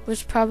 That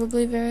was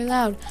probably very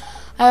loud.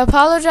 I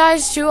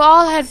apologize to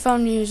all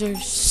headphone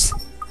users.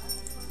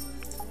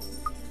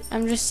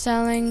 I'm just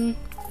selling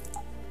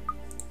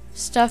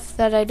stuff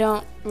that I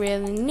don't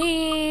really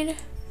need.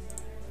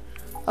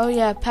 Oh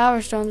yeah,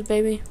 power stones,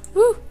 baby.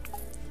 Woo!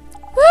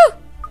 Woo!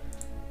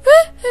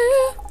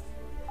 Woo!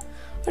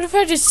 What if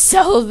I just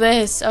sell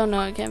this? Oh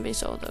no, it can't be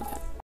sold. Okay.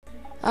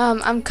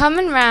 I'm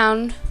coming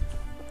round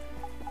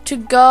to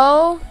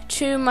go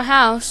to my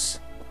house,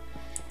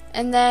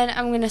 and then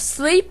I'm going to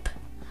sleep.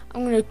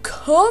 I'm going to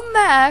come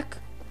back.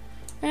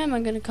 Where am I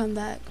going to come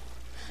back?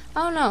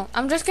 I don't know.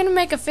 I'm just going to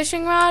make a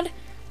fishing rod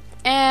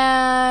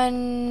and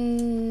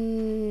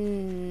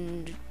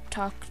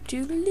talk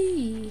to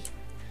Lee.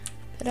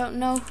 I don't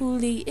know who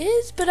Lee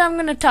is, but I'm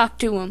going to talk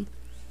to him.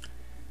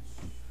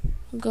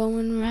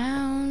 Going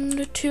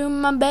round to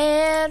my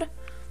bed.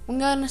 I'm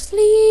going to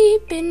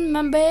sleep in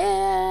my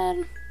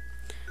bed.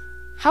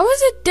 How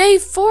is it day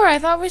 4? I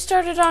thought we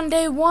started on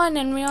day 1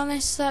 and we only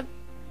slept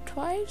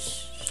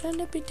twice. Shouldn't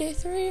it be day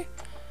 3? Or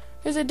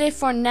is it day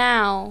 4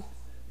 now?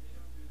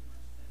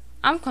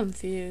 I'm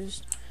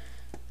confused.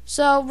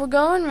 So we're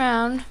going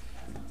round.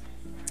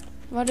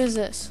 What is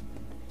this?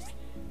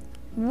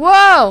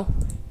 Whoa!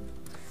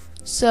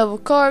 Civil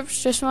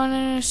corpse. Just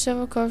wanted a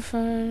civil corpse.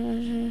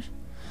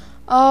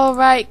 All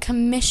right,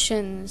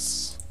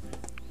 commissions.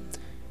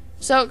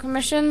 So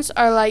commissions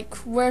are like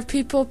where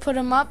people put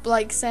them up,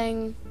 like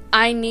saying,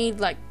 I need,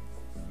 like,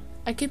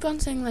 I keep on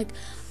saying, like,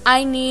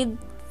 I need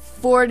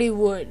 40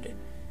 wood.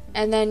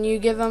 And then you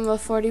give them a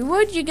 40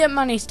 wood, you get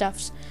money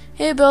stuffs.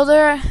 Hey,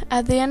 builder,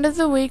 at the end of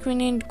the week, we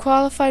need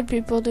qualified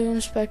people to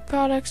inspect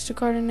products, to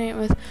coordinate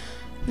with,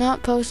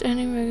 not post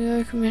any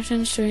regular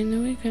commissions during the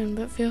weekend,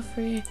 but feel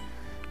free.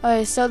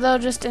 Okay, so they'll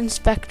just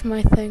inspect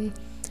my thing.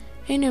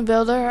 Hey, new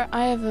builder,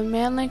 I have a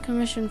manly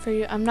commission for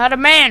you. I'm not a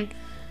man!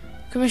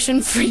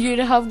 Commission for you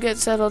to help get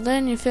settled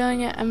in. You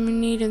feeling it? I'm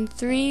needing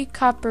 3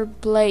 copper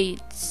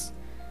blades.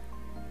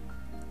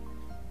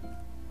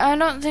 I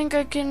don't think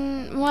I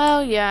can.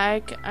 Well,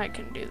 yeah, I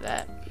can do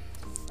that.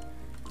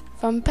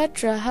 From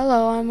Petra.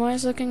 Hello, I'm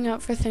always looking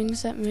out for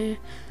things that may.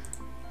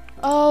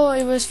 Oh,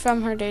 it was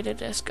from her data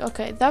disk.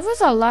 Okay, that was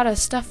a lot of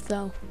stuff,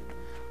 though.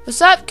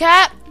 What's up,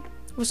 cat?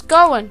 What's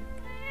going?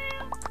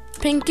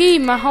 Pinky,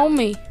 my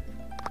homie.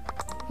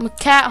 My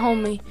cat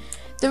homie.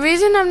 The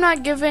reason I'm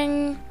not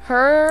giving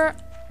her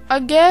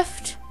a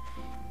gift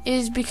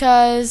is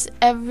because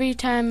every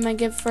time I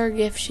give her a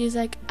gift, she's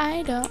like,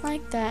 I don't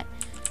like that.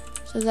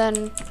 So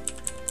then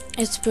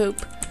it's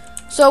poop.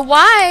 So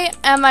why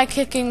am I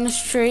kicking this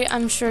tree?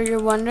 I'm sure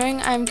you're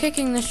wondering. I'm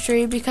kicking this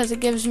tree because it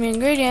gives me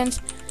ingredients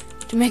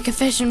to make a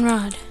fishing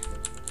rod.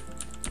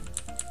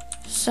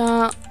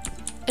 So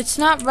it's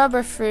not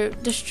rubber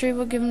fruit. This tree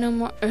will give no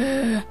more.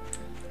 Ugh.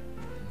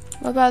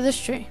 What about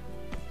this tree?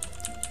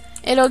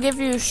 It'll give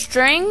you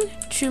string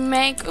to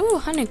make, ooh,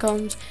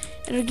 honeycombs.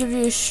 It'll give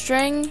you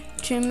string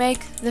to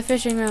make the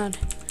fishing rod.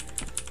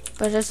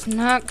 But it's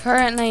not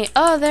currently,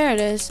 oh, there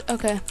it is.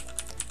 Okay.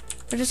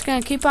 We're just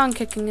gonna keep on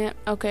kicking it.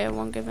 Okay, it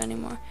won't give any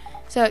more.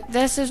 So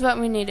this is what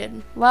we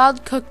needed.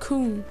 Wild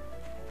cocoon.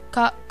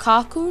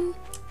 Cocoon?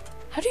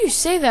 How do you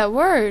say that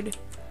word?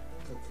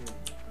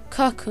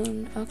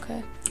 Cocoon,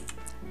 okay.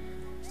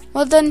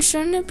 Well then,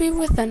 shouldn't it be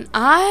with an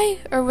I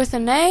or with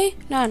an A?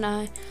 Not an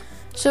I.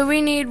 So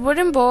we need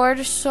wooden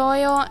board,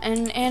 soil,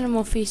 and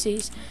animal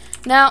feces.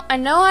 Now, I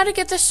know how to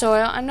get the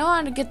soil, I know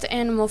how to get the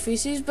animal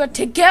feces, but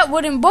to get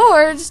wooden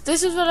boards,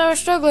 this is what I was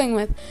struggling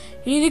with.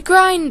 You need a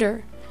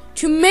grinder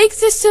to make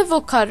the civil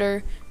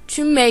cutter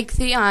to make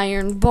the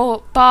iron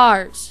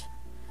bars.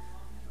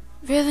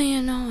 Really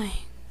annoying.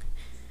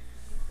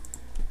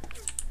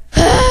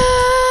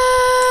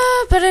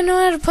 But I know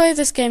how to play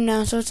this game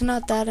now, so it's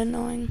not that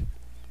annoying.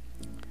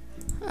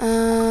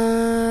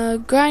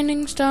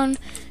 Grinding stone.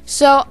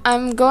 So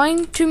I'm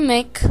going to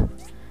make,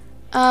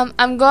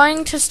 I'm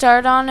going to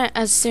start on it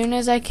as soon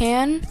as I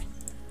can.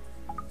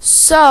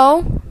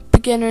 So,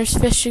 beginner's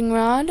fishing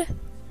rod.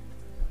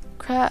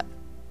 Crap.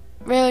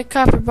 Really,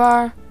 copper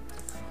bar.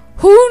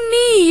 Who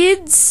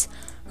needs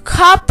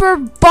copper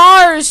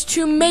bars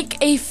to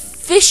make a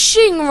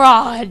fishing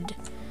rod?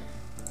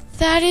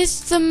 That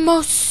is the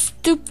most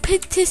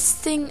stupidest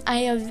thing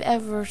I have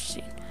ever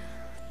seen.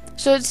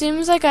 So it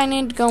seems like I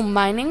need to go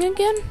mining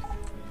again.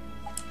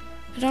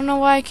 I don't know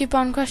why I keep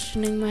on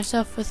questioning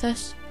myself with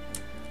this.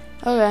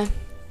 Okay.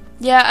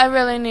 Yeah, I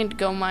really need to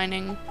go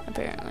mining,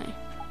 apparently.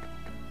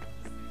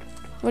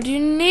 What do you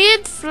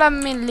need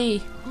from me,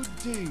 Lee? Good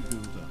day,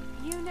 builder.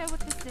 You know what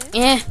this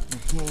is?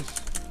 Of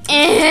course.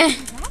 That's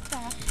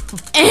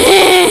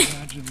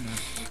Imagine that.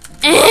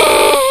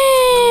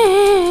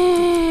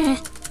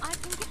 I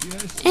can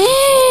get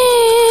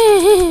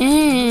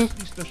Yes. Must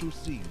be special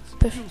seeds.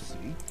 You'll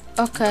see.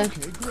 Okay,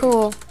 great.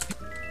 cool.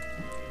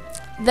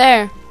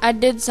 There, I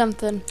did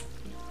something.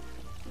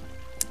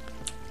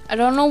 I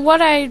don't know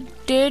what I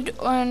did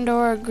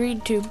or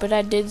agreed to, but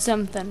I did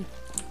something.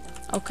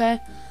 Okay?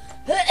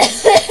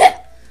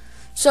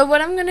 So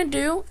what I'm going to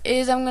do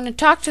is I'm going to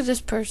talk to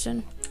this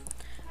person.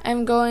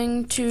 I'm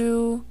going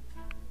to...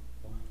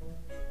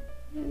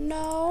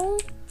 No.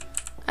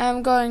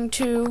 I'm going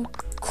to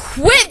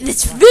quit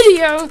this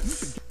video.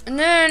 And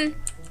then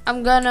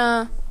I'm going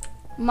to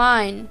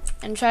mine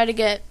and try to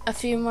get a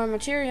few more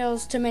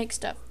materials to make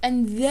stuff.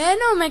 And then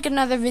I'll make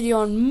another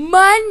video on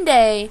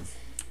Monday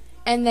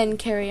and then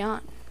carry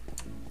on.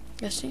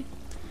 You see?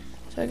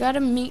 So I gotta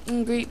meet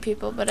and greet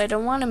people, but I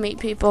don't want to meet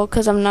people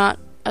because I'm not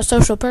a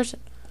social person.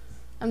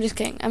 I'm just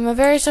kidding. I'm a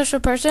very social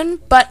person,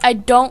 but I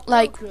don't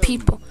like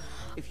people.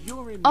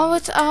 Oh,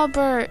 it's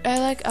Albert. I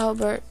like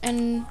Albert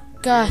and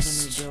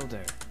Gus.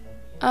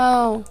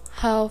 Oh,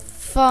 how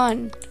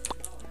fun.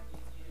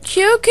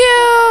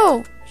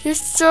 QQ! You're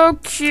so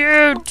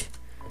cute.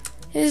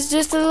 He's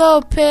just a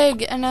little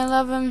pig, and I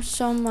love him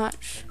so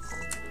much.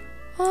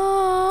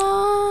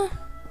 Aww.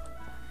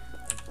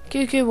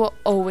 QQ will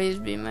always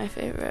be my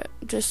favorite.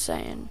 Just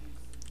saying.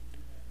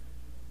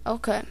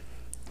 Okay.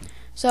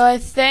 So I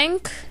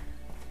think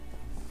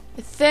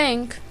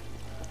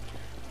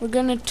we're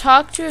gonna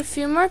talk to a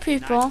few more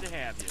people.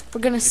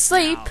 We're gonna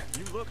sleep.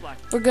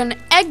 We're gonna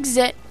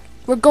exit.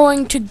 We're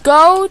going to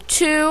go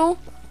to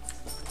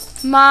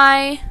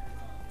my.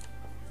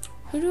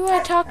 Who do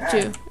I talk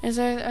to?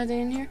 Are they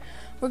in here?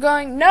 We're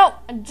going. No,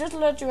 I just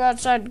let you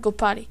outside to go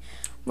potty.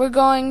 We're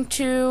going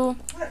to.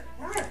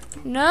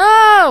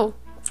 No.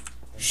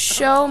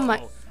 Show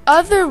my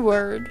other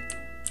word.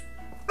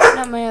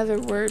 Not my other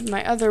word.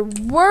 My other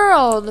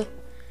world.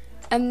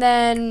 And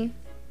then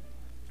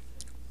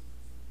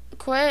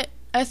quit,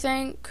 I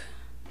think.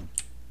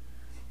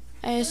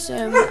 I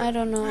assume. I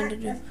don't know how to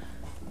do.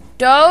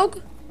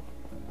 Dog?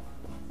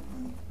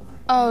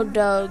 Oh,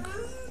 Doug.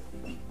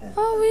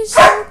 Oh, he's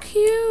so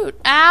cute.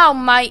 Ow,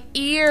 my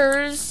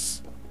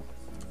ears.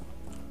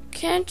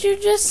 Can't you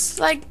just,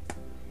 like,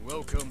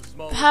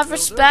 have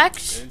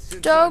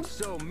respect, Doug?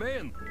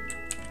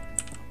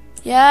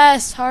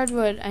 Yes,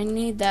 hardwood. I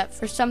need that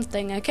for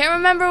something. I can't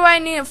remember what I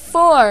need it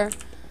for.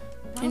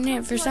 I need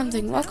it for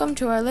something. Welcome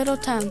to our little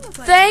town.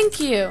 Thank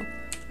you.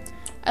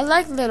 I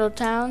like little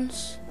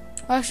towns.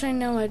 Well, actually,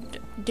 no,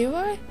 do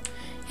I?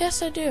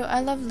 Yes, I do.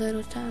 I love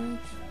little towns.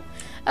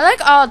 I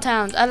like all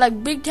towns. I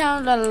like big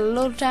towns. I like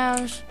little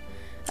towns.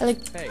 I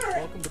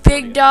like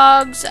big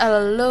dogs. I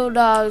like little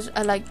dogs.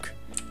 I like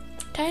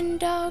tiny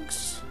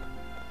dogs.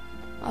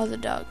 All the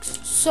dogs.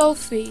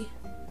 Sophie.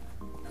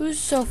 Who's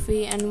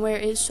Sophie and where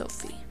is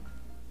Sophie?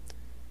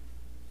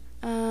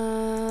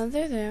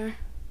 They're there.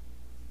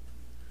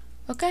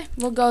 Okay,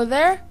 we'll go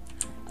there.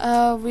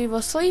 We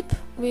will sleep.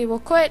 We will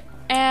quit.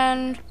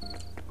 And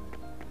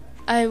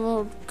I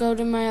will go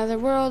to my other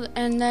world.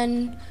 And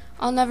then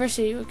I'll never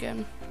see you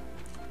again.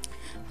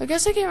 I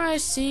guess I can't really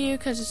see you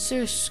because it's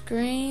through a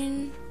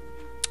screen.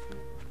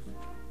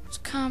 It's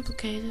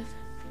complicated.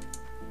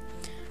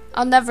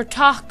 I'll never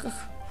talk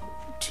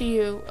to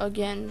you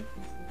again.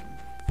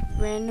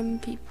 Random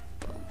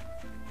people.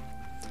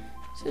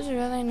 This is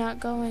really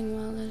not going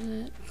well, is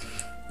it?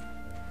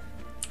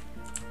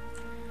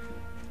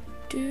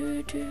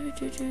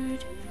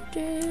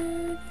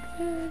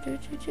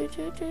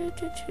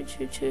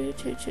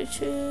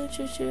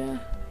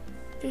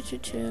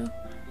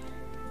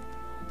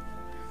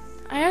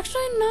 I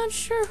actually am not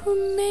sure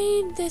who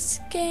made this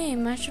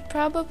game. I should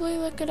probably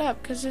look it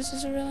up because this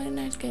is a really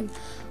nice game.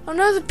 Oh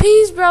no, the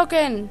P's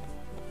broken!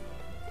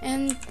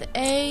 And the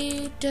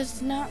A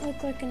does not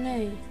look like an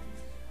A.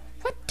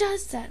 What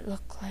does that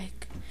look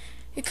like?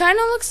 It kind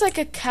of looks like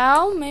a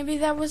cow. Maybe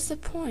that was the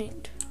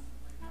point.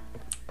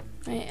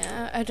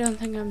 I don't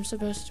think I'm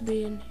supposed to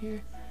be in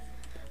here.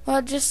 Well,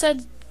 it just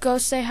said go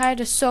say hi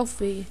to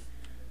Sophie.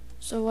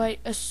 So I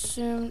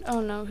assumed...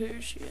 Oh no,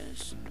 here she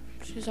is.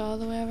 She's all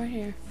the way over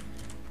here.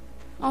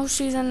 Oh,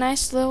 she's a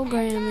nice little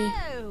Grammy.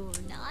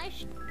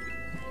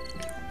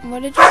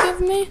 What did you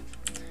give me?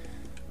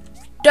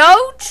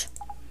 Don't!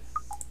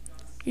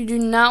 You do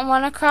not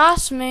want to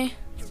cross me.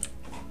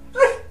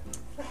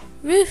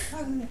 Woof.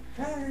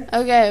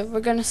 Okay,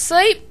 we're gonna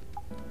sleep.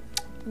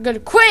 We're gonna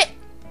quit.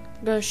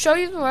 I'm gonna show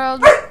you the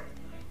world.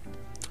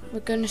 We're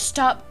gonna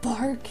stop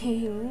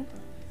barking.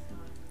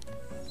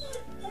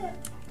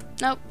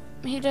 Nope,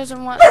 he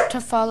doesn't want to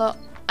follow.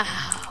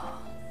 Ow.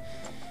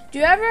 Do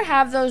you ever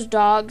have those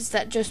dogs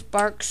that just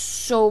bark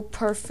so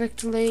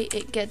perfectly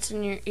it gets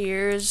in your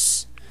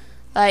ears?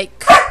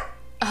 Like,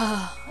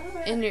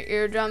 in your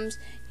eardrums.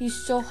 He's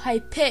so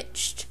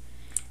high-pitched.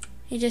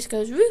 He just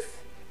goes,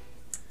 woof.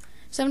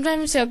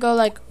 Sometimes he'll go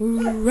like,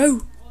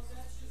 woof,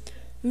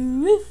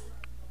 woof,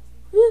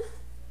 woof.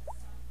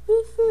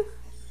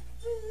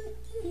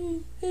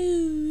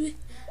 Okay.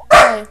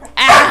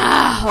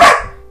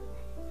 Ow!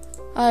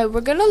 Alright,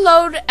 we're gonna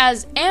load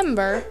as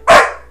Amber.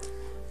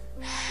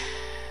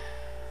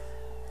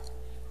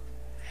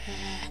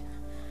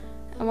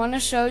 I wanna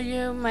show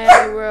you my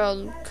other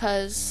world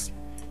because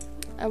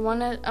I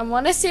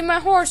wanna see my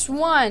horse,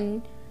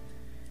 1,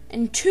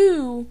 and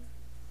 2,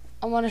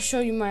 I wanna show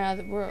you my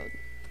other world.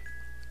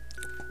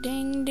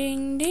 Ding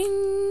ding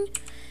ding.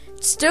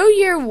 Still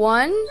year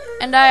 1,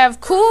 and I have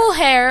cool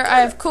hair, I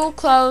have cool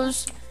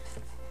clothes,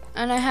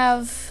 and I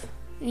have,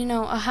 you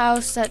know, a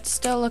house that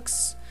still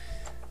looks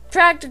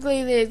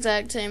practically the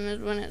exact same as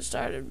when it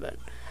started, but,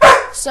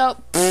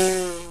 so,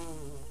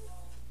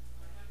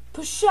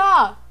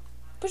 Portia,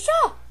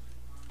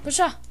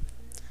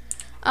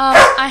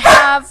 I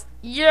have,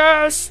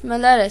 yes, my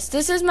lettuce.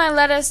 This is my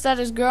lettuce that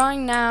is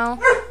growing now.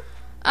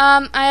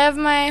 I have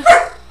my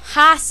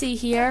horsey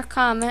here,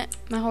 Comet,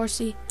 my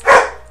horsey.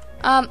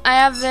 I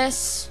have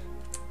this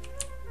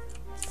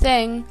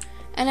thing,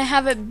 and I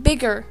have it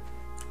bigger.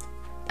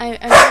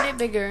 I made it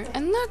bigger.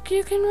 And look,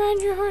 you can ride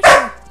your horse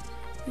here.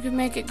 You can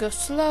make it go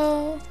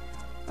slow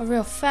or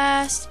real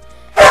fast.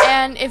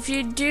 And if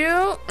you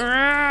do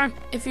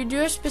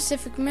a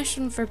specific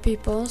mission for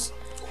peoples,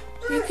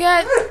 you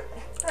get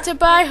to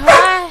buy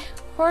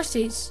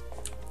horsies.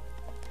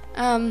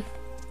 I'm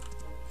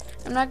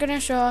not gonna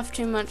show off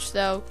too much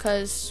though,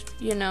 cause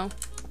you know,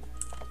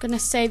 gonna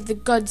save the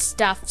good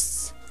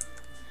stuffs.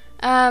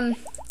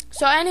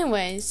 So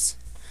anyways,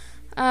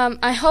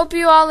 I hope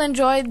you all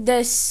enjoyed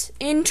this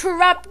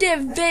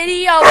interruptive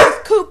video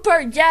with Cooper.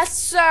 Yes,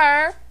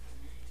 sir.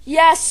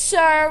 Yes,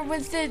 sir.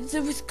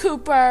 With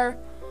Cooper.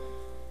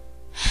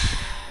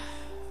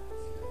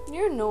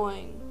 You're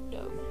annoying,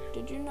 though.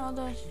 Did you know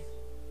this?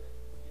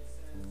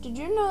 Did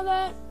you know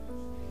that?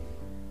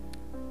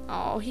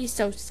 Oh, he's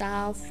so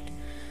soft.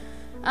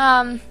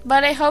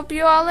 But I hope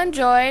you all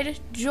enjoyed.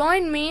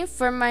 Join me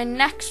for my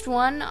next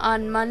one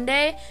on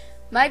Monday.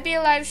 Might be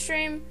a live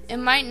stream. It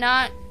might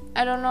not.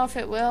 I don't know if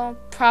it will.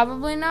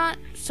 Probably not.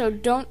 So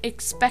don't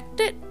expect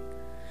it.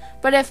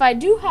 But if I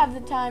do have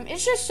the time,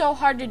 it's just so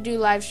hard to do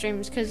live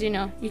streams because, you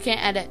know, you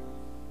can't edit.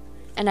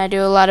 And I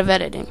do a lot of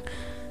editing.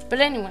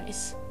 But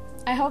anyways,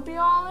 I hope you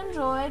all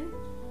enjoyed.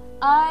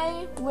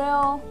 I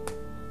will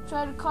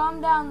try to calm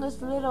down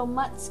this little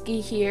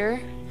mutski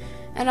here.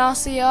 And I'll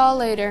see you all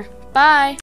later. Bye.